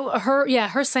rage. Because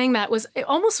her saying that was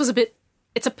a bit,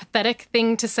 it's a pathetic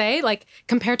thing to say, like,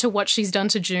 compared to what she's done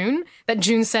to June, that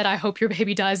June said, I hope your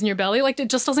baby dies in your belly. Like, it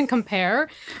just doesn't compare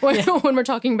when we're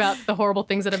talking about the horrible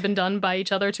things that have been done by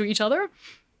each other to each other.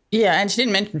 Yeah, and she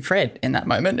didn't mention Fred in that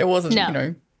moment. It wasn't,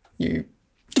 you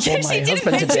tore my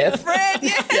husband to death. Fred,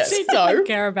 She didn't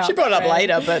care about She brought it up Fred.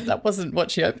 later, but that wasn't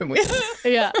what she opened with.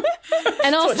 Yeah.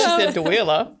 And also, That's what she said to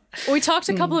Wheeler. We talked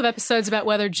a couple of episodes about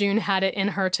whether June had it in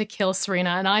her to kill Serena,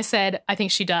 and I said I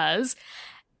think she does.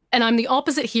 And I'm the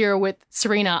opposite here with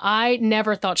Serena. I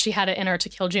never thought she had it in her to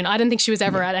kill June. I didn't think she was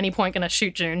ever at any point going to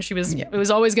shoot June. It was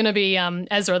always going to be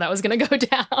Ezra that was going to go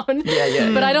down.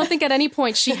 But I don't think at any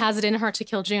point she has it in her to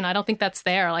kill June. I don't think that's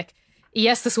there. Like,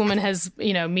 yes, this woman has,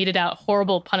 meted out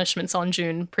horrible punishments on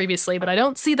June previously, but I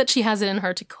don't see that she has it in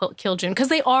her to kill June, because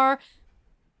they are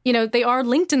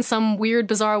linked in some weird,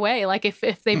 bizarre way. Like if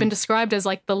they've been described as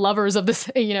like the lovers of this,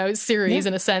 series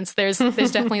in a sense, there's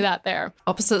definitely that there.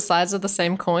 Opposite sides of the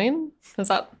same coin. Is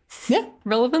that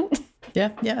relevant?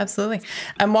 Yeah, absolutely.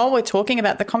 And while we're talking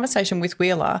about the conversation with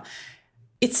Wheeler,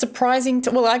 it's surprising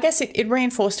I guess it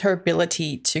reinforced her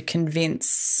ability to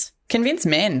convince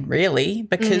men, really,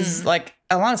 because like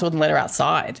Alanis wouldn't let her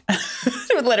outside.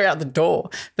 She would let her out the door.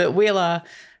 But Wheeler,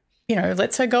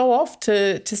 lets her go off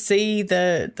to see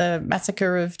the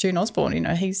massacre of June Osborne.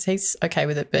 He's okay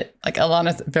with it, but like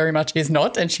Alana very much is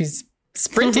not, and she's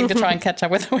sprinting to try and catch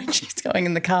up with her when she's going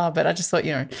in the car. But I just thought,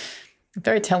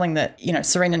 very telling that,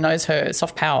 Serena knows her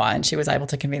soft power, and she was able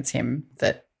to convince him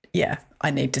that, I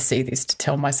need to see this to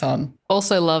tell my son.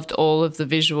 Also loved all of the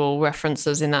visual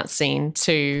references in that scene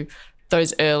to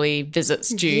those early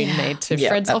visits June made to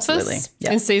Fred's office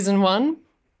in season 1.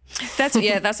 That's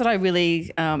what I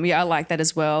really I like that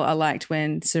as well. I liked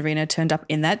when Serena turned up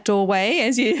in that doorway,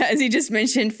 as you just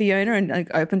mentioned, Fiona, and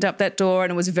like, opened up that door,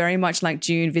 and it was very much like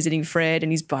June visiting Fred,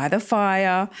 and he's by the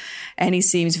fire and he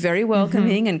seems very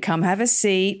welcoming and come have a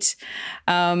seat.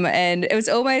 And it was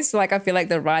almost like I feel like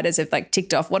the writers have like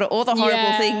ticked off what are all the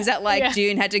horrible things that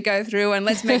June had to go through, and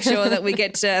let's make sure that we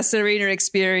get Serena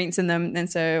experiencing them. And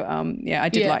so I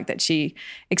did like that she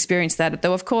experienced that,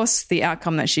 though of course the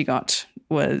outcome that she got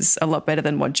was a lot better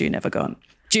than what June ever got.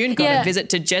 June got a visit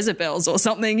to Jezebel's or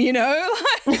something,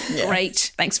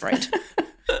 Great. Thanks, Fred.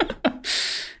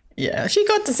 Yeah, she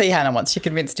got to see Hannah once. She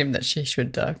convinced him that she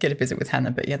should get a visit with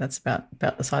Hannah, but that's about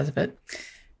the size of it.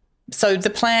 So the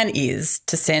plan is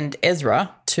to send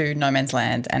Ezra to No Man's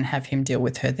Land and have him deal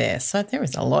with her there. So there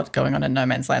is a lot going on in No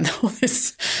Man's Land, all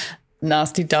this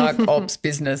nasty dark ops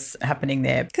business happening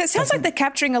there. Because it sounds like they're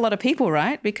capturing a lot of people,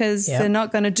 right? Because they're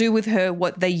not going to do with her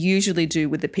what they usually do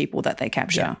with the people that they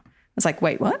capture. Yeah. It's like,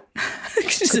 wait, what?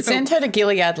 Could send her to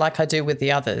Gilead like I do with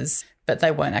the others, but they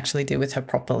won't actually deal with her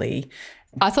properly.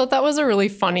 I thought that was a really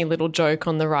funny little joke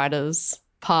on the writers'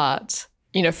 part,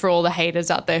 for all the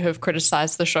haters out there who have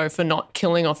criticised the show for not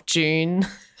killing off June.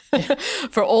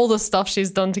 For all the stuff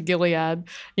she's done to Gilead,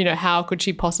 how could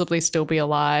she possibly still be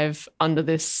alive under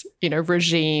this,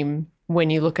 regime when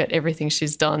you look at everything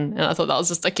she's done? And I thought that was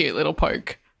just a cute little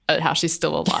poke at how she's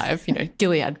still alive.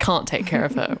 Gilead can't take care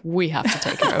of her. We have to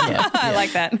take care of her. I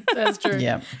like that. That's true.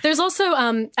 Yeah. There's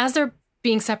also, as they're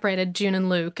being separated, June and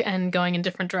Luke, and going in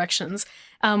different directions,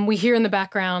 we hear in the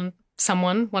background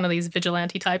one of these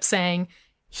vigilante types saying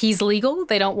he's legal,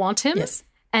 they don't want him,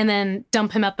 and then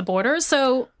dump him at the border.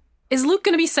 So is Luke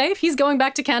going to be safe? He's going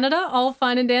back to Canada, all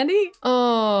fine and dandy?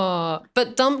 Oh,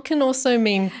 but dump can also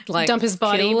mean like dump his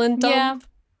body. Kill and dump. Yeah,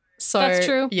 so that's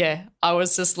true. Yeah, I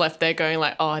was just left there going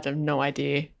like, I have no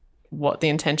idea what the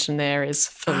intention there is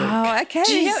for Luke. Oh, okay.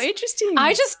 Jeez. How interesting.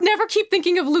 I just never keep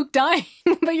thinking of Luke dying,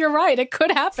 but you're right. It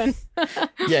could happen.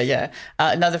 Yeah.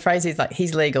 No, the phrase is like,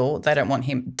 he's legal, they don't want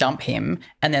him, dump him.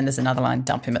 And then there's another line,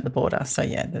 dump him at the border. So,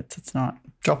 it's not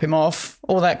drop him off.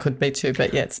 All that could be too,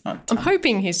 but it's not. I'm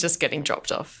hoping he's just getting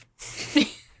dropped off.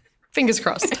 Fingers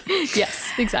crossed.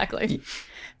 Yes, exactly.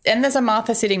 And there's a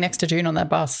Martha sitting next to June on that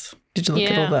bus. Did you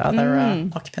look at all the other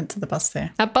occupants of the bus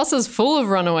there? That bus is full of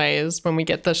runaways when we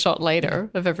get the shot later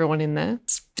of everyone in there.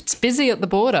 It's busy at the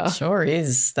border. Sure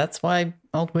is. That's why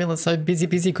old Wheeler's so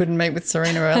busy, couldn't meet with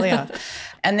Serena earlier.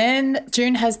 And then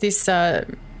June has this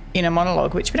inner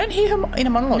monologue, which we don't hear her inner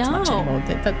monologues much anymore.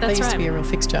 That used to be a real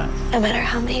fixture. No matter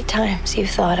how many times you've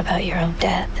thought about your own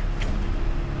death,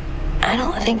 I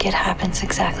don't think it happens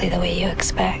exactly the way you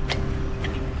expect.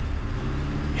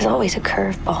 There's always a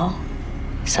curveball,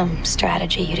 some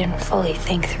strategy you didn't fully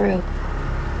think through.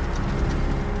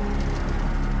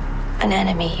 An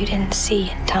enemy you didn't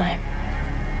see in time.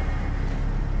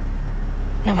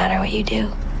 No matter what you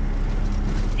do,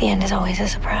 the end is always a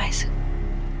surprise.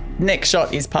 Next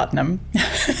shot is Putnam.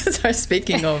 So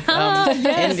speaking of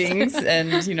endings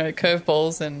and,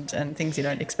 curveballs and things you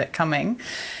don't expect coming,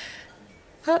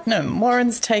 Putnam,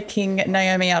 Warren's taking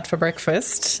Naomi out for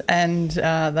breakfast, and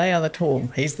they are the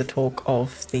talk. He's the talk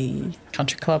of the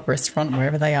country club, restaurant,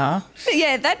 wherever they are.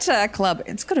 Yeah, that club,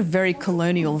 it's got a very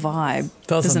colonial vibe,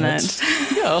 doesn't it?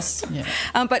 Yes. Yeah.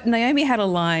 But Naomi had a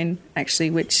line,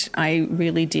 actually, which I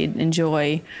really did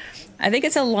enjoy. I think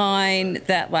it's a line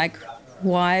that, like,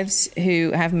 wives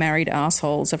who have married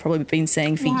assholes have probably been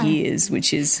saying for years,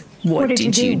 which is, what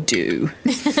did you do?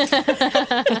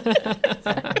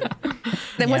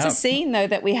 There was a scene, though,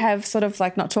 that we have sort of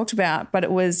like not talked about, but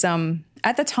it was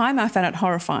at the time I found it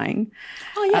horrifying.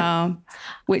 Oh, yeah.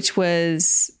 Which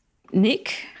was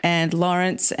Nick and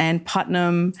Lawrence and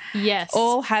Putnam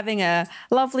all having a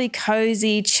lovely,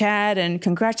 cozy chat and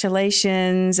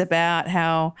congratulations about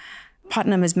how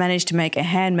Putnam has managed to make a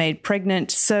handmaid pregnant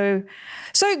so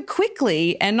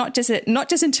quickly, and not just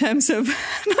in terms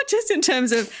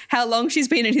of how long she's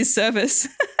been in his service,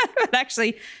 but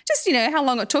actually just, you know, how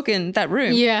long it took in that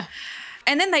room. Yeah.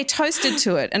 And then they toasted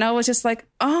to it, and I was just like,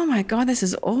 oh my God, this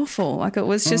is awful. Like, it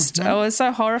was just, I was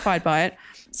so horrified by it.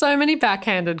 So many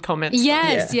backhanded comments.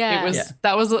 Yes, It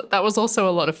was that was also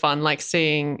a lot of fun, like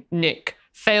seeing Nick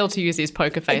fail to use his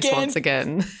poker face once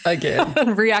again.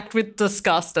 And react with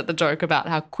disgust at the joke about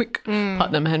how quick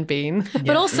Putnam had been.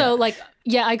 But also, like,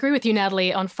 I agree with you,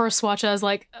 Natalie. On first watch, I was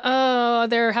like, oh,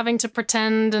 they're having to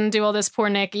pretend and do all this, poor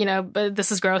Nick, you know, but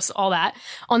this is gross, all that.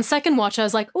 On second watch, I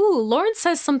was like, ooh, Lawrence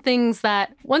says some things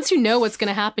that once you know what's going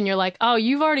to happen, you're like, oh,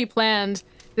 you've already planned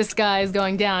this guy is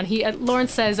going down.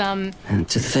 Lawrence says, And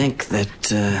to think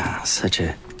that such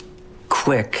a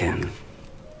quick and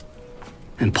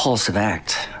impulsive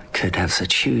act could have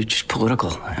such huge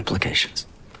political implications.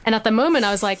 And at the moment,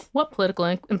 I was like, what political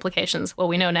implications? Well,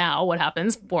 we know now what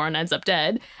happens. Warren ends up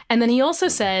dead. And then he also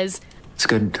says... It's a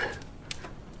good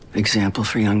example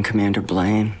for young Commander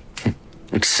Blaine,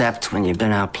 except when you've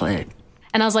been outplayed.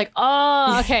 And I was like,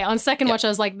 oh, okay. On second watch, I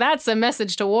was like, that's a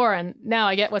message to Warren. Now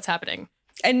I get what's happening.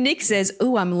 And Nick says,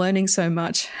 ooh, I'm learning so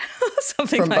much.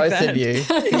 Something from like both that. of you.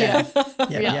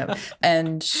 Yeah.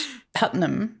 And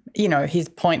Putnam, you know, his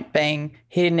point being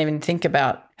he didn't even think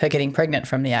about her getting pregnant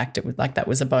from the act. It was like that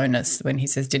was a bonus when he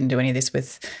says didn't do any of this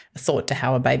with a thought to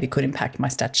how a baby could impact my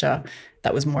stature.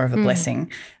 That was more of a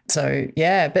blessing. So,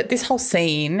 yeah, but this whole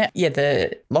scene,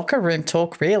 the locker room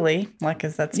talk really, like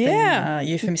as that's been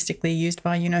euphemistically used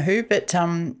by you-know-who. But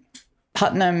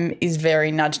Putnam is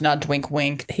very nudge, nudge, wink,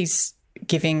 wink. He's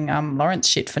giving Lawrence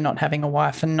shit for not having a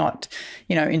wife and not,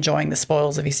 you know, enjoying the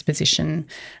spoils of his position.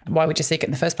 Why would you seek it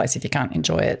in the first place if you can't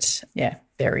enjoy it? Yeah,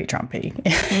 very Trumpy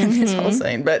in this whole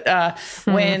scene. But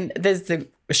when there's the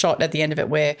shot at the end of it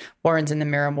where Warren's in the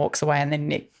mirror and walks away and then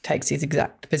Nick takes his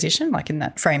exact position, like in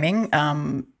that framing,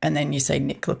 and then you see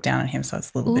Nick look down at him, so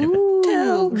it's a little bit of a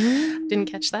tell. Didn't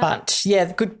catch that. But,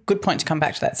 yeah, good point to come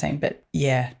back to that scene. But,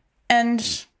 yeah.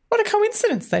 And what a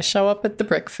coincidence they show up at the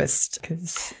breakfast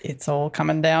because it's all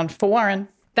coming down for Warren.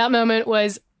 That moment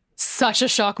was such a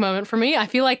shock moment for me. I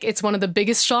feel like it's one of the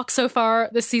biggest shocks so far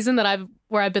this season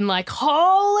where I've been like,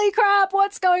 holy crap,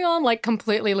 what's going on? Like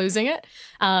completely losing it.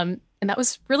 And that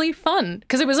was really fun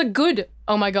because it was a good,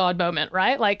 oh my God moment,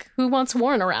 right? Like who wants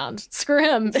Warren around? Screw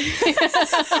him.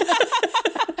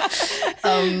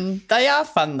 They are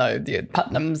fun though, the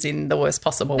Putnams in the worst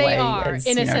possible way. Are, as,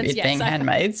 in a sense, it yes. being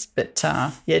handmaids. But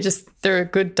just they're a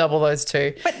good double, those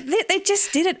two. But they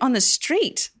just did it on the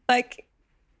street. Like,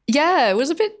 yeah, it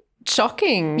was a bit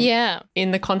shocking. Yeah.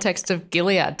 In the context of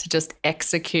Gilead to just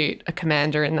execute a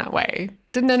commander in that way.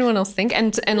 Didn't anyone else think?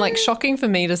 And like shocking for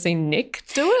me to see Nick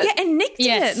do it. Yeah, and Nick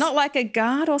did it, not like a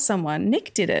guard or someone.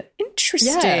 Nick did it.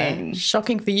 Interesting. Yeah.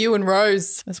 Shocking for you and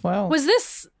Rose as well. Was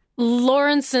this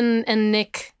Lawrence and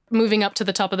Nick moving up to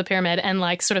the top of the pyramid and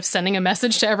like sort of sending a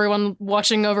message to everyone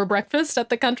watching over breakfast at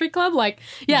the country club? Like,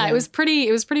 it was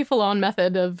pretty full on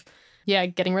method of,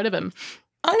 getting rid of him.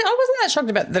 I wasn't that shocked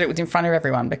about that it was in front of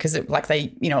everyone because it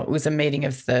was a meeting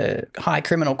of the High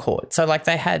Criminal Court. So like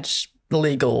they had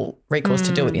legal recourse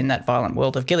to do it in that violent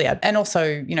world of Gilead. And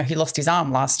also, he lost his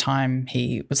arm last time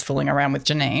he was fooling around with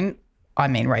Janine. I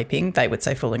mean raping, they would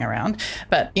say fooling around.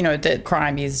 But, the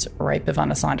crime is rape of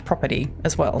unassigned property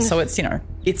as well. So it's,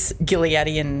 it's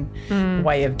Gileadian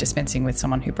way of dispensing with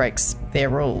someone who breaks their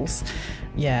rules.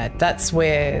 Yeah, that's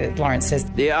where Lawrence says,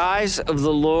 "The eyes of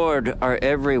the Lord are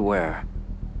everywhere.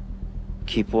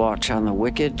 Keep watch on the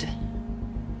wicked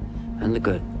and the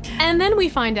good." And then we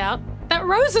find out that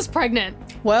Rose is pregnant.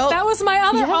 Well, that was my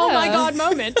other oh my God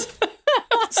moment.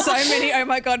 So many oh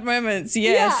my God moments.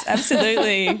 Yes,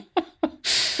 absolutely.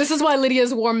 This is why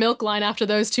Lydia's warm milk line after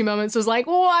those two moments was like,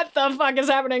 what the fuck is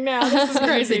happening now? This is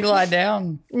crazy. Lie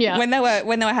down. Yeah. When they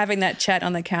were having that chat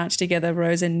on the couch together,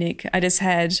 Rose and Nick, I just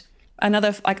had I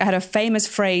had a famous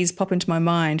phrase pop into my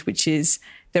mind, which is,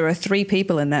 there are 3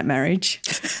 people in that marriage.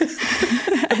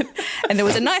 And there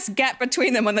was a nice gap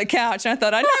between them on the couch. And I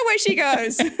thought, I know where she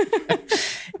goes.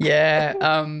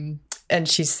 Yeah. And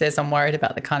she says, "I'm worried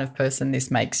about the kind of person this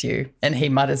makes you." And he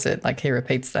mutters it, like he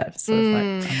repeats that. So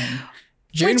it's like,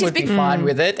 June would be fine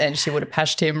with it, and she would have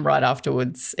pashed him right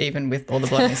afterwards, even with all the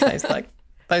blood in his face. Like,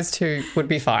 those two would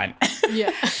be fine.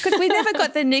 Yeah. Because we never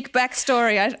got the Nick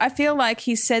backstory. I feel like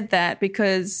he said that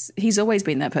because he's always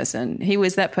been that person. He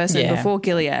was that person before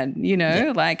Gilead,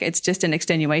 like it's just an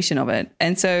extenuation of it.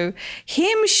 And so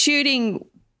him shooting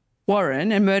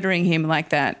Warren and murdering him like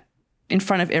that in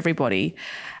front of everybody,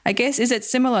 I guess, is it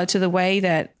similar to the way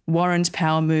that Warren's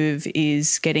power move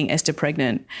is getting Esther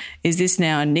pregnant? Is this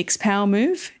now Nick's power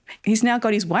move? He's now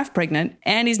got his wife pregnant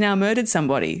and he's now murdered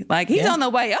somebody. Like, he's on the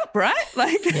way up, right?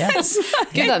 Like, that's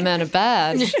Give that man a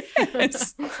badge.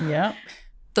 Yeah.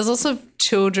 There's also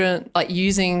children, like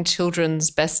using children's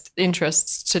best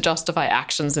interests to justify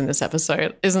actions in this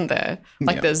episode, isn't there?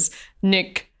 Like there's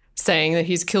Nick saying that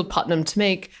he's killed Putnam to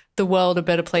make the world a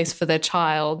better place for their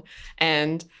child,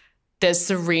 and there's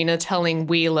Serena telling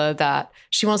Wheeler that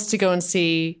she wants to go and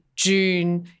see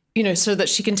June, so that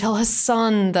she can tell her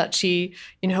son that she,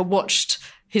 watched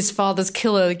his father's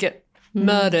killer get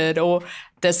murdered. Or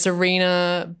there's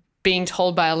Serena being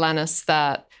told by Alanis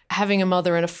that having a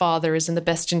mother and a father is in the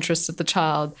best interest of the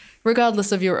child,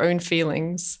 regardless of your own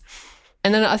feelings.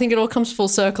 And then I think it all comes full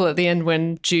circle at the end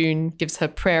when June gives her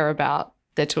prayer about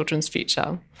their children's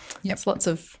future. Yep. It's lots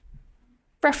of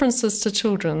references to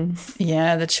children.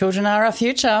 Yeah, the children are our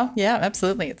future. Yeah,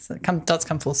 absolutely. It does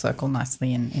come full circle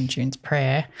nicely in June's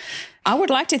prayer. I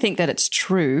would like to think that it's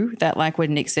true that, like,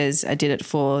 when Nick says, I did it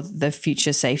for the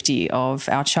future safety of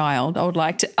our child, I would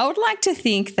like to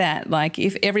think that, like,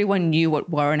 if everyone knew what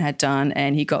Warren had done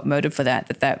and he got murdered for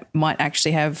that might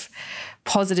actually have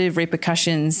positive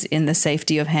repercussions in the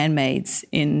safety of handmaids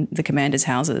in the commanders'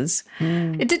 houses.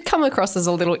 It did come across as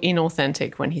a little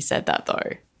inauthentic when he said that,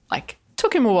 though. Like,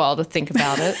 took him a while to think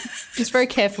about it. It was very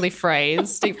carefully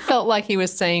phrased. It felt like he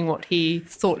was saying what he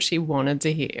thought she wanted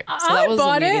to hear. So that was a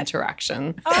weird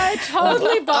interaction. I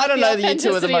totally bought I don't know that you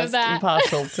two are the authenticity most of that.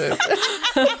 impartial to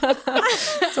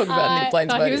talk about Nick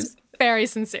Blaine's thought he motives. was very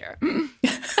sincere. I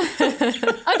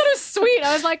thought it was sweet.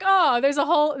 I was like, oh, there's a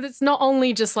whole, it's not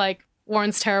only just like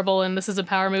Warren's terrible and this is a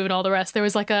power move and all the rest. There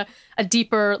was like a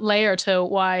deeper layer to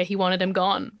why he wanted him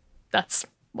gone. That's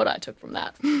what I took from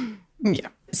that. Yeah.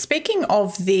 Speaking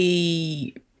of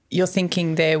you're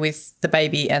thinking there with the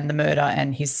baby and the murder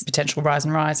and his potential rise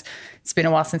and rise, it's been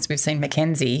a while since we've seen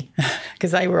Mackenzie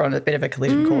because they were on a bit of a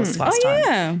collision course last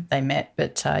time they met.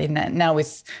 But in that, now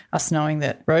with us knowing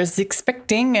that Rose is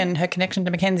expecting and her connection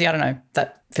to Mackenzie, I don't know,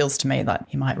 that feels to me like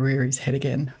he might rear his head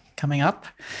again coming up.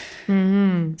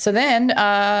 So then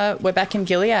we're back in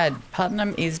Gilead.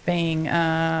 Putnam is being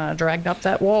dragged up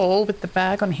that wall with the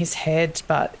bag on his head,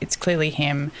 but it's clearly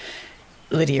him.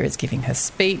 Lydia is giving her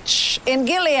speech. In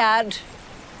Gilead,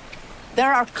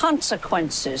 there are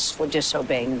consequences for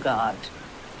disobeying God,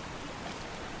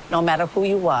 no matter who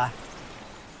you are.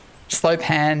 Slow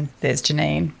pan, there's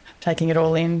Janine taking it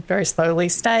all in very slowly,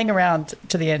 staying around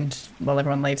to the end while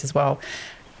everyone leaves as well.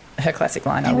 Her classic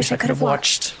line, I wish I could have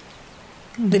watched.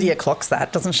 Lydia clocks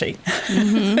that, doesn't she?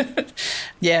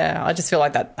 Yeah, I just feel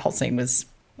like that whole scene was,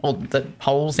 or the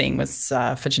whole thing was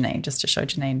for Janine, just to show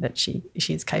Janine that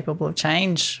she's capable of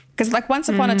change. Because, like, once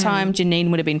upon a time,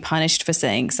 Janine would have been punished for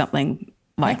saying something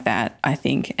like that, I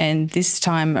think. And this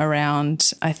time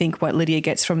around, I think what Lydia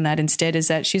gets from that instead is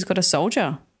that she's got a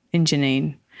soldier in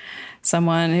Janine.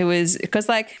 Someone who is, because,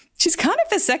 like, she's kind of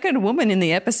the second woman in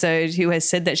the episode who has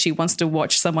said that she wants to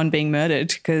watch someone being murdered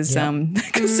because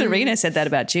Serena said that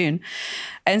about June.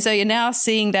 And so you're now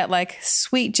seeing that, like,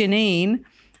 sweet Janine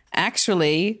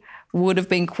actually would have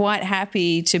been quite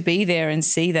happy to be there and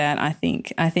see that, I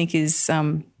think is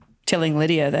telling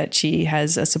Lydia that she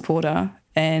has a supporter.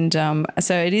 And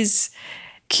so it is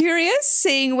curious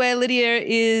seeing where Lydia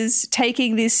is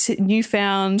taking this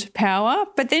newfound power.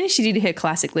 But then she did her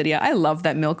classic Lydia. I love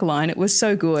that milk line. It was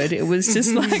so good. It was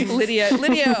just like Lydia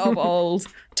of old.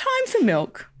 Time for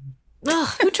milk. Ugh,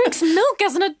 who drinks milk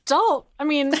as an adult? I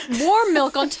mean, warm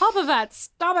milk on top of that.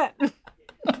 Stop it.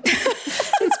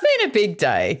 It's been a big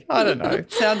day. I don't know.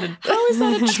 Sounded. How is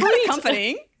that a treat?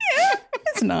 Comforting. Yeah,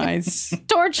 it's nice.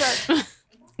 Torture.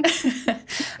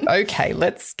 Okay,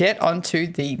 let's get on to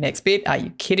the next bit. Are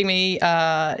you kidding me?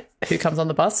 Who comes on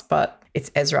the bus? But it's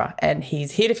Ezra, and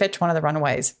he's here to fetch one of the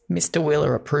runaways. Mr.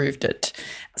 Wheeler approved it.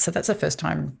 So that's the first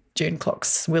time June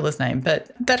clocks Wheeler's name.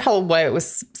 But that whole way it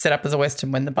was set up as a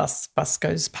Western when the bus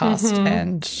goes past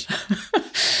and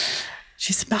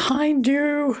she's behind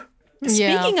you.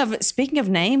 Speaking of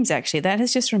names, actually, that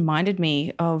has just reminded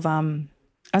me of I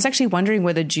was actually wondering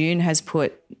whether June has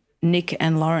put Nick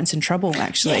and Lawrence in trouble,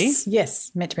 actually. Yes,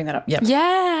 meant to bring that up. Yep.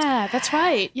 Yeah, that's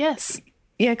right. Yes.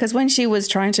 Yeah, because when she was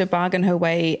trying to bargain her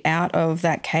way out of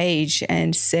that cage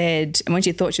and when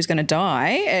she thought she was going to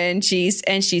die, and she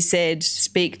said,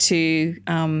 speak to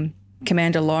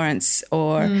Commander Lawrence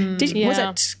or was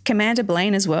it Commander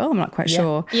Blaine as well? I'm not quite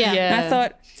sure. Yeah. And I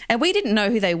thought, and we didn't know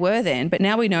who they were then, but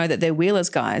now we know that they're Wheeler's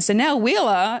guys. So now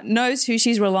Wheeler knows who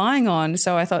she's relying on.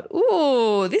 So I thought,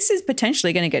 ooh, this is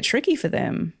potentially going to get tricky for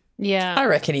them. Yeah. I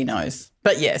reckon he knows.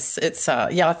 But yes, it's,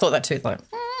 I thought that too. Like,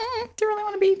 do you really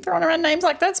want to be throwing around names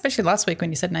like that? Especially last week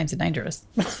when you said names are dangerous.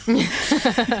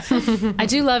 I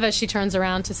do love as she turns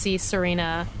around to see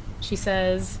Serena. She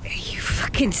says, "Are you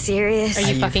fucking serious?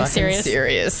 Are you fucking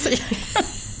serious?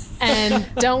 And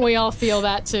don't we all feel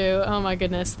that too? Oh my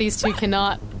goodness. These two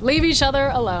cannot leave each other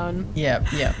alone. Yeah.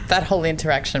 That whole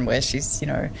interaction where she's,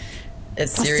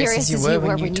 as serious as you were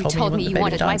when you told me you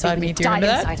wanted my baby to die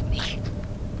inside me. Do you remember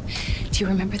that? Do you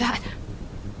remember that?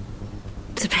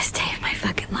 The best day of my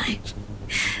fucking life.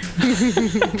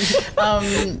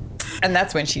 And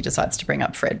that's when she decides to bring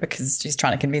up Fred because she's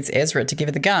trying to convince Ezra to give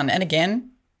her the gun. And again,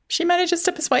 she manages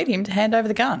to persuade him to hand over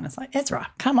the gun. It's like, Ezra,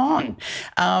 come on.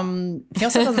 He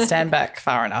also doesn't stand back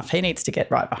far enough. He needs to get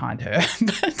right behind her.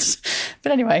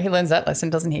 But anyway, he learns that lesson,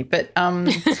 doesn't he? But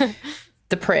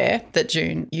the prayer that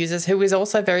June uses, who is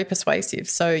also very persuasive.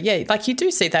 So, yeah, like you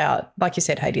do see they are, like you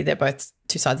said, Haiti, they're both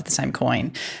two sides of the same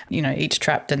coin, each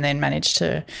trapped and then manage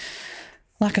to,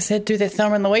 like I said, do their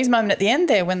Thelma and Louise moment at the end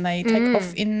there when they take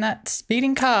off in that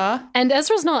speeding car. And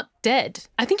Ezra's not dead.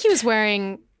 I think he was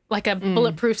wearing like a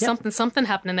bulletproof something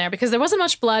happening there because there wasn't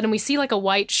much blood and we see like a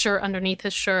white shirt underneath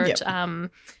his shirt.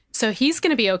 Yep. So he's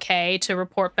going to be okay to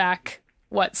report back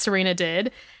what Serena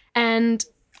did. And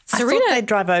Serena... I thought they'd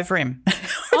drive over him.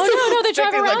 Oh, no, they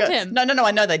drive around him. No,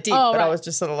 I know they did, but right. I was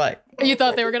just sort of like... You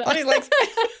thought they were going to... On his legs.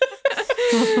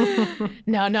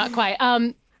 No, not quite.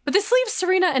 But this leaves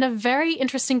Serena in a very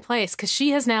interesting place because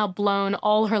she has now blown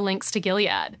all her links to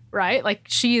Gilead, right? Like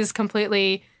she is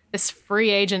completely this free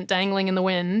agent dangling in the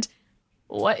wind.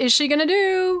 What is she going to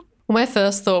do? My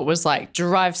first thought was like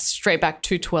drive straight back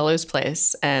to Tuello's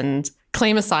place and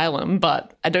claim asylum,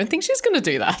 but I don't think she's going to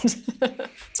do that.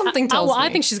 Something tells me. I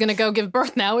think she's going to go give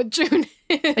birth now with June.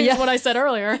 Is what I said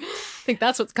earlier. I think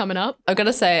that's what's coming up. I've got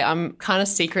to say I'm kind of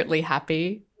secretly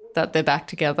happy that they're back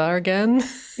together again.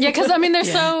 Yeah, because I mean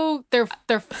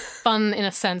they're fun in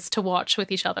a sense to watch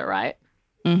with each other, right?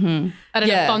 Mm-hmm. I don't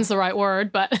know if fun's the right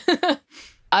word, but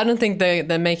I don't think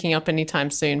they're making up anytime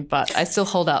soon, but I still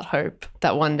hold out hope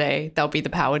that one day they'll be the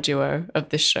power duo of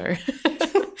this show.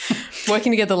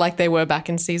 Working together like they were back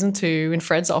in season 2 in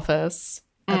Fred's office.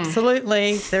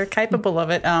 Absolutely. They're capable of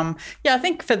it. I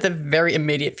think for the very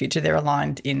immediate future, they're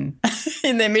aligned in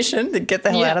their mission to get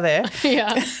the hell out of there.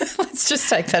 Yeah. Let's just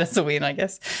take that as a win, I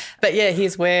guess. But yeah,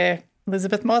 here's where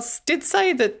Elizabeth Moss did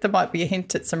say that there might be a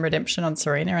hint at some redemption on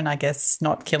Serena, and I guess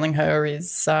not killing her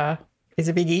is a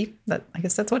biggie. I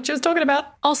guess that's what she was talking about.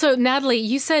 Also, Natalie,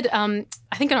 you said, I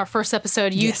think in our first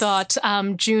episode, you thought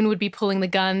June would be pulling the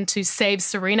gun to save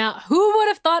Serena. Who would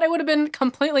have thought it would have been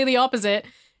completely the opposite?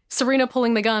 Serena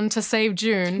pulling the gun to save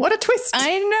June. What a twist.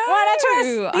 I know. What a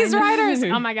twist. These writers.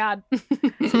 Oh, my God.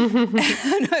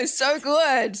 No, so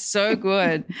good. So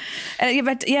good.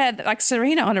 But yeah, like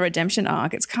Serena on a redemption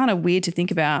arc, it's kind of weird to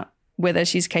think about whether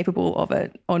she's capable of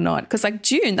it or not. Because like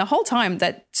June, the whole time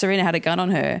that Serena had a gun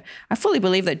on her, I fully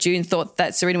believe that June thought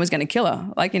that Serena was going to kill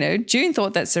her. Like, June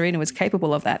thought that Serena was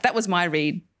capable of that. That was my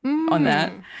read on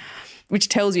that, which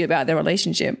tells you about their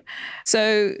relationship.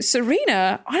 So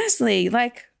Serena, honestly,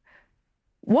 like,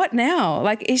 what now?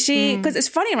 Like, is she, because it's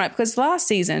funny, right? Because last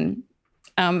season,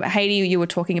 Haiti, you were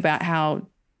talking about how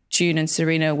June and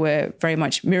Serena were very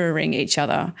much mirroring each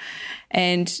other.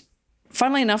 And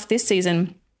funnily enough, this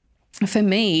season, for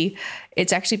me,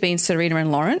 it's actually been Serena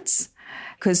and Lawrence,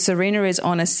 because Serena is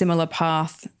on a similar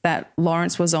path that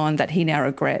Lawrence was on that he now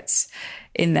regrets,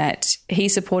 in that he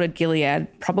supported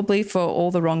Gilead probably for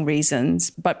all the wrong reasons,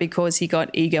 but because he got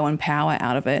ego and power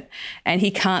out of it and he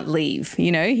can't leave,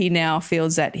 he now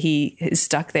feels that he is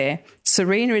stuck there.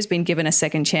 Serena has been given a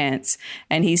second chance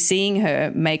and he's seeing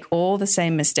her make all the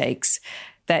same mistakes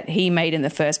that he made in the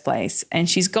first place. And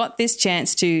she's got this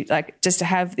chance to just to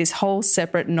have this whole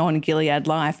separate non-Gilead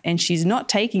life, and she's not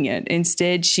taking it.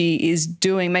 Instead, she is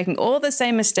making all the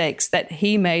same mistakes that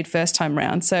he made first time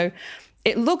round. So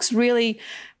it looks really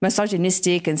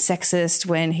misogynistic and sexist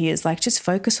when he is like, just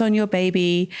focus on your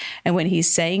baby, and when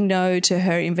he's saying no to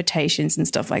her invitations and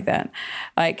stuff like that.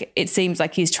 Like, it seems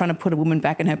like he's trying to put a woman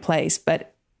back in her place.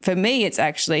 But for me, it's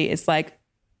like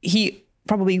he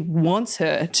probably wants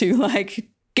her to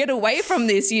get away from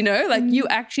this, you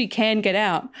actually can get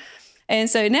out. And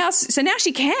so now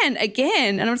she can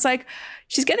again. And it's like,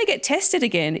 she's going to get tested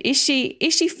again. Is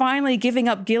she finally giving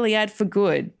up Gilead for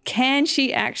good? Can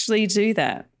she actually do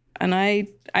that? And I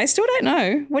still don't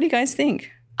know. What do you guys think?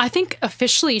 I think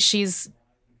officially she's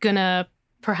gonna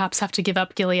perhaps have to give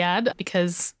up Gilead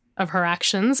because of her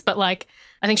actions, but like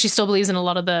I think she still believes in a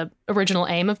lot of the original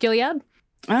aim of Gilead.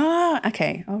 Oh,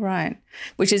 okay. All right.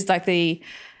 Which is like the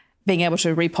being able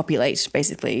to repopulate,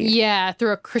 basically. Yeah,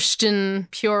 through a Christian,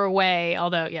 pure way,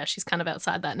 although, yeah, she's kind of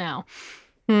outside that now.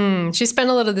 She spent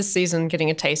a lot of this season getting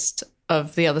a taste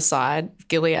of the other side of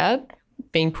Gilead,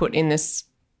 being put in this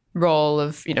role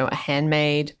of, you know, a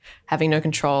handmaid, having no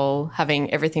control, having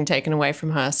everything taken away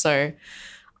from her. So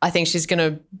I think she's going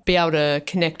to be able to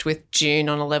connect with June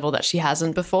on a level that she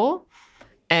hasn't before.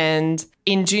 And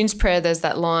in June's prayer, there's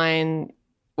that line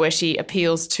where she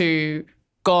appeals to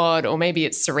God, or maybe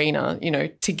it's Serena, you know,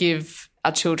 to give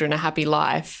our children a happy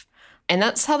life. And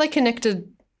that's how they connected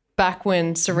back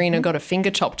when Serena got a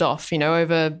finger chopped off, you know,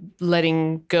 over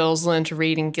letting girls learn to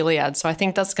read in Gilead. So I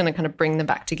think that's going to kind of bring them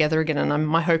back together again. And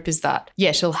my hope is that,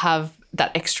 yeah, she'll have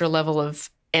that extra level of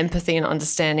empathy and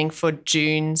understanding for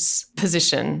June's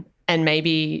position and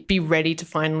maybe be ready to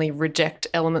finally reject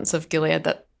elements of Gilead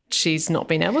that she's not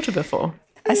been able to before.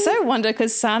 I so wonder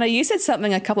because, Sana, you said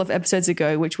something a couple of episodes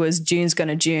ago, which was June's going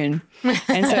to June.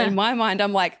 And so in my mind,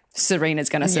 I'm like, Serena's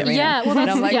going to Serena. Yeah, well, and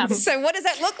I'm like, yeah. so what does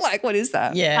that look like? What is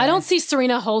that? Yeah. I don't see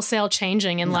Serena wholesale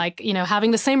changing and like, you know, having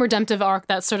the same redemptive arc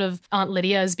that sort of Aunt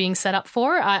Lydia is being set up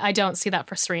for. I don't see that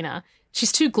for Serena.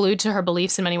 She's too glued to her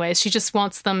beliefs in many ways. She just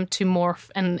wants them to morph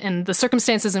and the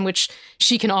circumstances in which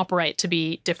she can operate to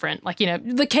be different. Like, you know,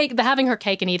 the having her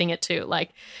cake and eating it too. Like,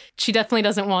 she definitely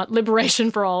doesn't want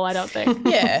liberation for all, I don't think.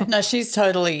 Yeah, no, she's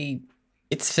totally,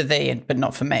 it's for thee but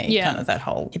not for me, Yeah. kind of that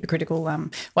whole hypocritical way.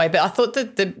 But I thought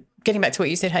that getting back to what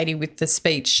you said, Haiti, with the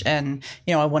speech and,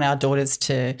 you know, I want our daughters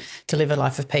to live a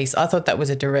life of peace, I thought that was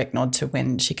a direct nod to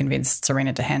when she convinced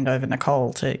Serena to hand over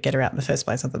Nicole to get her out in the first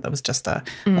place. I thought that was just like,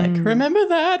 remember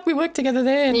that? We worked together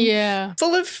then. Yeah.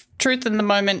 Full of truth in the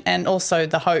moment, and also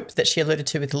the hope that she alluded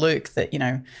to with Luke that, you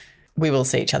know, we will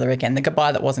see each other again. The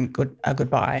goodbye that wasn't a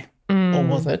goodbye. Or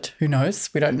was it? Who knows?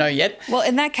 We don't know yet. Well,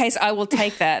 in that case, I will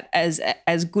take that as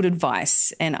good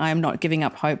advice, and I'm not giving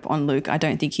up hope on Luke. I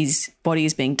don't think his body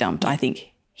is being dumped. I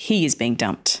think he is being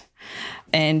dumped.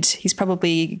 And he's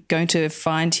probably going to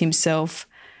find himself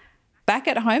back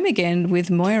at home again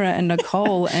with Moira and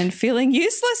Nicole and feeling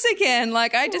useless again.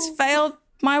 Like, I just failed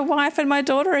my wife and my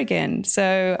daughter again.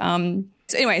 So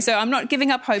anyway, so I'm not giving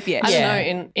up hope yet. I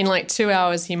don't know. In like 2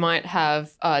 hours, he might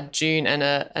have June and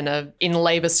a in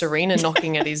labour Serena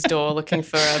knocking at his door looking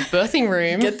for a birthing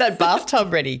room. Get that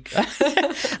bathtub ready.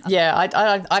 Yeah,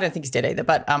 I don't think he's dead either.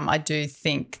 But I do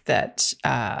think that,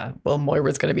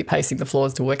 Moira's going to be pacing the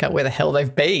floors to work out where the hell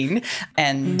they've been.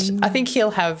 And I think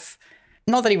he'll have,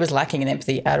 not that he was lacking in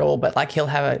empathy at all, but like he'll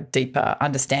have a deeper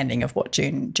understanding of what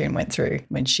June went through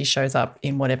when she shows up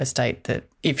in whatever state that,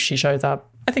 if she shows up,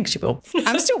 I think she will.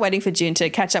 I'm still waiting for June to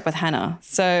catch up with Hannah.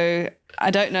 So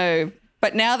I don't know.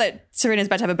 But now that Serena's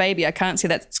about to have a baby, I can't see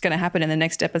that's going to happen in the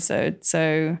next episode.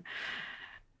 So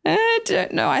I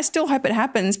don't know. I still hope it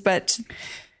happens, but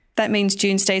that means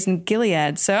June stays in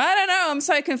Gilead. So I don't know. I'm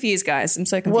so confused, guys. I'm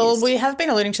so confused. Well, we have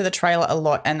been alluding to the trailer a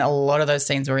lot, and a lot of those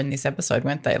scenes were in this episode,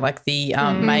 weren't they? Like the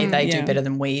may they do better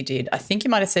than we did. I think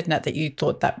you might have said, Nat, that you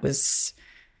thought that was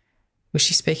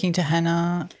she speaking to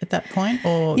Hannah at that point?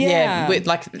 Or with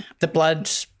like the blood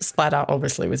splatter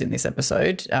obviously was in this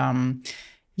episode.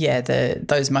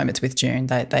 Those moments with June,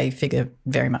 they figure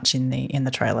very much in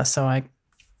the trailer. So I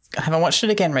haven't watched it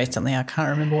again recently. I can't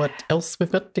remember what else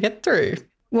we've got to get through.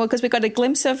 Well, because we got a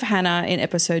glimpse of Hannah in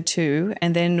episode 2,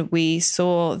 and then we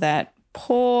saw that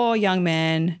poor young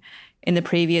man in the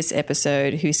previous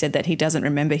episode who said that he doesn't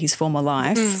remember his former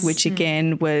life, which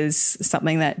again was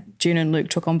something that June and Luke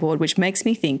took on board, which makes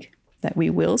me think that we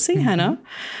will see Hannah.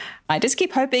 I just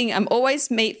keep hoping. I'm always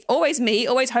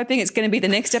hoping it's going to be the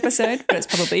next episode, but it's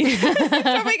probably going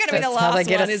to be the last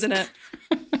one, isn't it?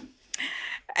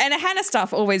 And Hannah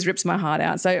stuff always rips my heart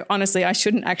out. So honestly, I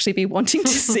shouldn't actually be wanting to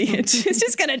see it. It's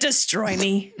just going to destroy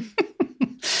me.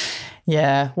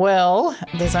 Yeah, well,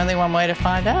 there's only one way to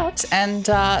find out. And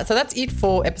so that's it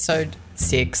for episode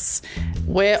 6.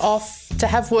 We're off to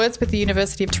have words with the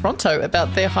University of Toronto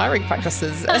about their hiring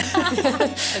practices.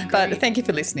 But thank you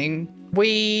for listening.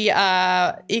 We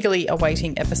are eagerly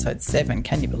awaiting episode 7.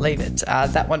 Can you believe it?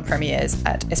 That one premieres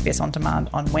at SBS On Demand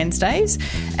on Wednesdays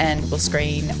and will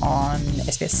screen on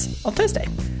SBS on Thursday.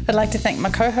 I'd like to thank my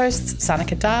co-hosts, Sana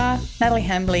Kadar, Natalie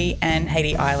Hambley and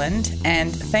Haiti Island.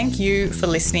 And thank you for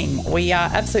listening. We are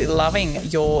absolutely loving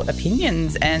your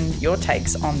opinions and your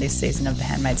takes on this season of The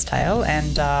Handmaid's Tale.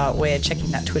 And we're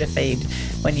checking that Twitter feed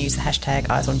when you use the hashtag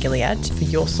EyesOnGilead for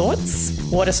your thoughts.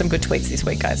 What are some good tweets this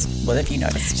week, guys? What have you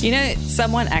noticed? You know,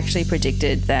 someone actually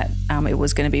predicted that it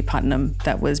was going to be Putnam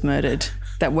that was murdered.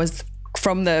 That was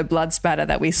from the blood spatter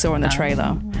that we saw in the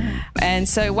trailer. And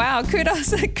so, wow,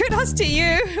 kudos to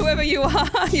you, whoever you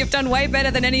are. You've done way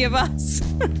better than any of us.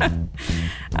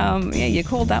 Yeah, you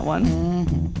called that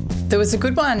one. There was a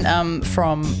good one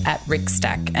from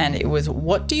 @RickStack, and it was,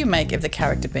 what do you make of the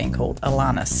character being called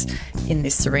Alanis in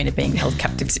this Serena being held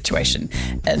captive situation?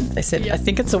 And they said, I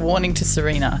think it's a warning to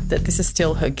Serena that this is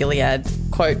still her Gilead,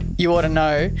 quote, you ought to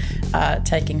know,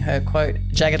 taking her, quote,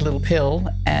 jagged little pill,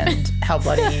 and how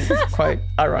bloody, quote,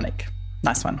 ironic.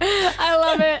 Nice one. I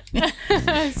love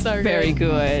it. So good. Very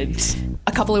good.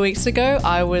 A couple of weeks ago,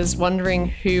 I was wondering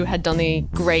who had done the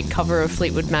great cover of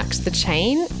Fleetwood Mac's The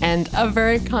Chain, and a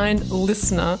very kind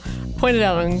listener pointed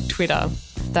out on Twitter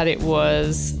that it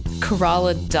was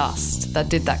Kerala Dust that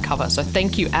did that cover. So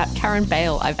thank you, @Karen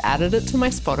Bale. I've added it to my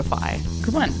Spotify.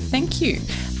 Good one. Thank you.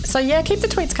 So, yeah, keep the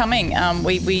tweets coming.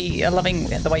 We are loving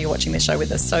the way you're watching this show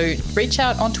with us. So reach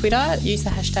out on Twitter, use the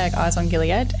hashtag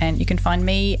 #EyesOnGilead, and you can find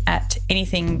me at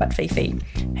Anything But Fifi.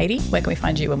 Haiti, where can we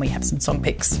find you when we have some song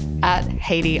picks?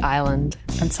 @Haiti Island.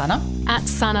 And Sana?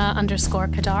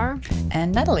 @Sana_Kadar.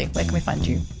 And Natalie, where can we find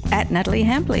you? @Natalie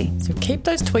Hampley. So keep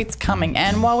those tweets coming.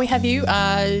 And while we have you,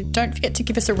 don't forget to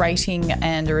give us a rating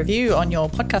and a review on your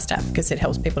podcast app, because it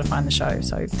helps people to find the show.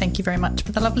 So thank you very much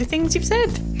for the lovely things you've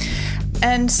said.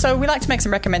 And so we like to make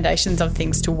some recommendations of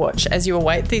things to watch as you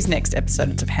await these next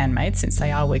episodes of Handmaid, since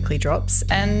they are weekly drops.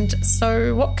 And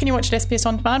so what can you watch at SBS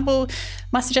On Demand? Well,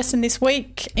 my suggestion this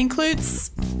week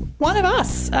includes one of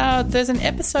us. There's an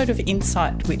episode of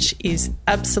Insight which is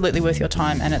absolutely worth your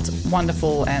time, and it's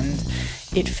wonderful, and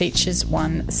it features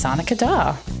one Sana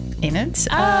Kadar in it.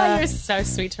 You're so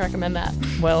sweet to recommend that.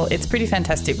 Well, it's pretty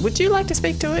fantastic. Would you like to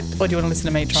speak to it, or do you want to listen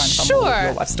to me try and fumble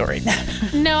your life story?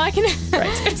 No, I can.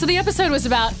 Great. So the episode was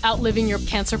about outliving your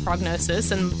cancer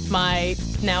prognosis, and my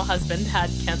now husband had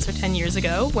cancer 10 years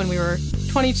ago when we were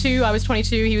 22. I was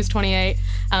 22, he was 28,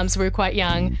 so we were quite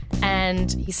young,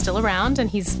 and he's still around, and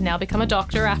he's now become a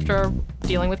doctor after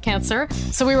dealing with cancer.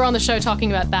 So we were on the show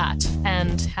talking about that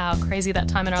and how crazy that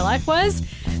time in our life was.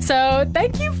 So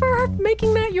thank you for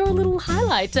making that your little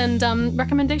highlight and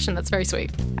recommendation. That's very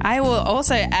sweet. I will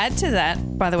also add to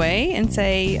that, by the way, and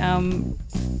say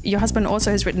your husband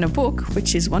also has written a book,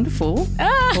 which is wonderful,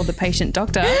 called The Patient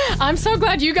Doctor. I'm so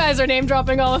glad you guys are name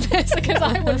dropping all of this, because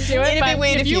I wouldn't do it. It'd be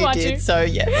weird if you want did, to. so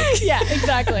yeah. Yeah,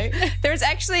 exactly. There's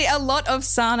actually a lot of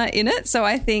Sana in it, so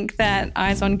I think that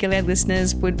Eyes on Gilead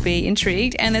listeners would be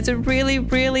intrigued. And there's a really,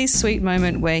 really sweet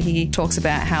moment where he talks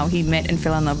about how he met and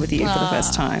fell in love with you for the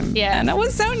first time. Yeah. And that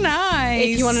was so nice.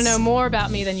 If you want to know more about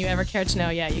me than you ever cared to know,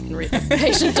 yeah, you can read The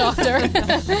Patient Doctor.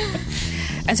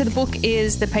 And so the book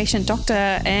is The Patient Doctor,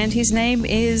 and his name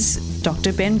is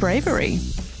Dr. Ben Bravery,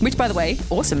 which, by the way,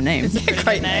 awesome name.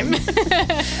 Great name.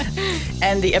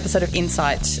 And the episode of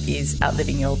Insight is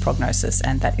Outliving Your Prognosis,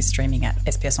 and that is streaming at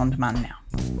SBS On Demand now.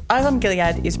 Eyes on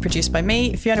Gilead is produced by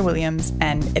me, Fiona Williams,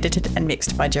 and edited and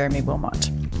mixed by Jeremy Wilmot.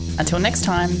 Until next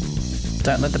time,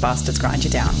 don't let the bastards grind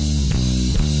you down.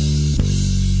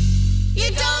 You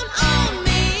don't own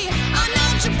me, I'm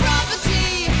not your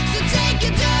property. So take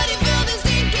your dirty, filthy,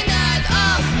 stinking eyes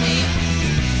off me.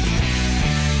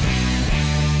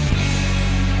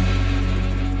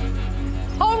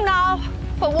 Home now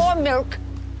for warm milk.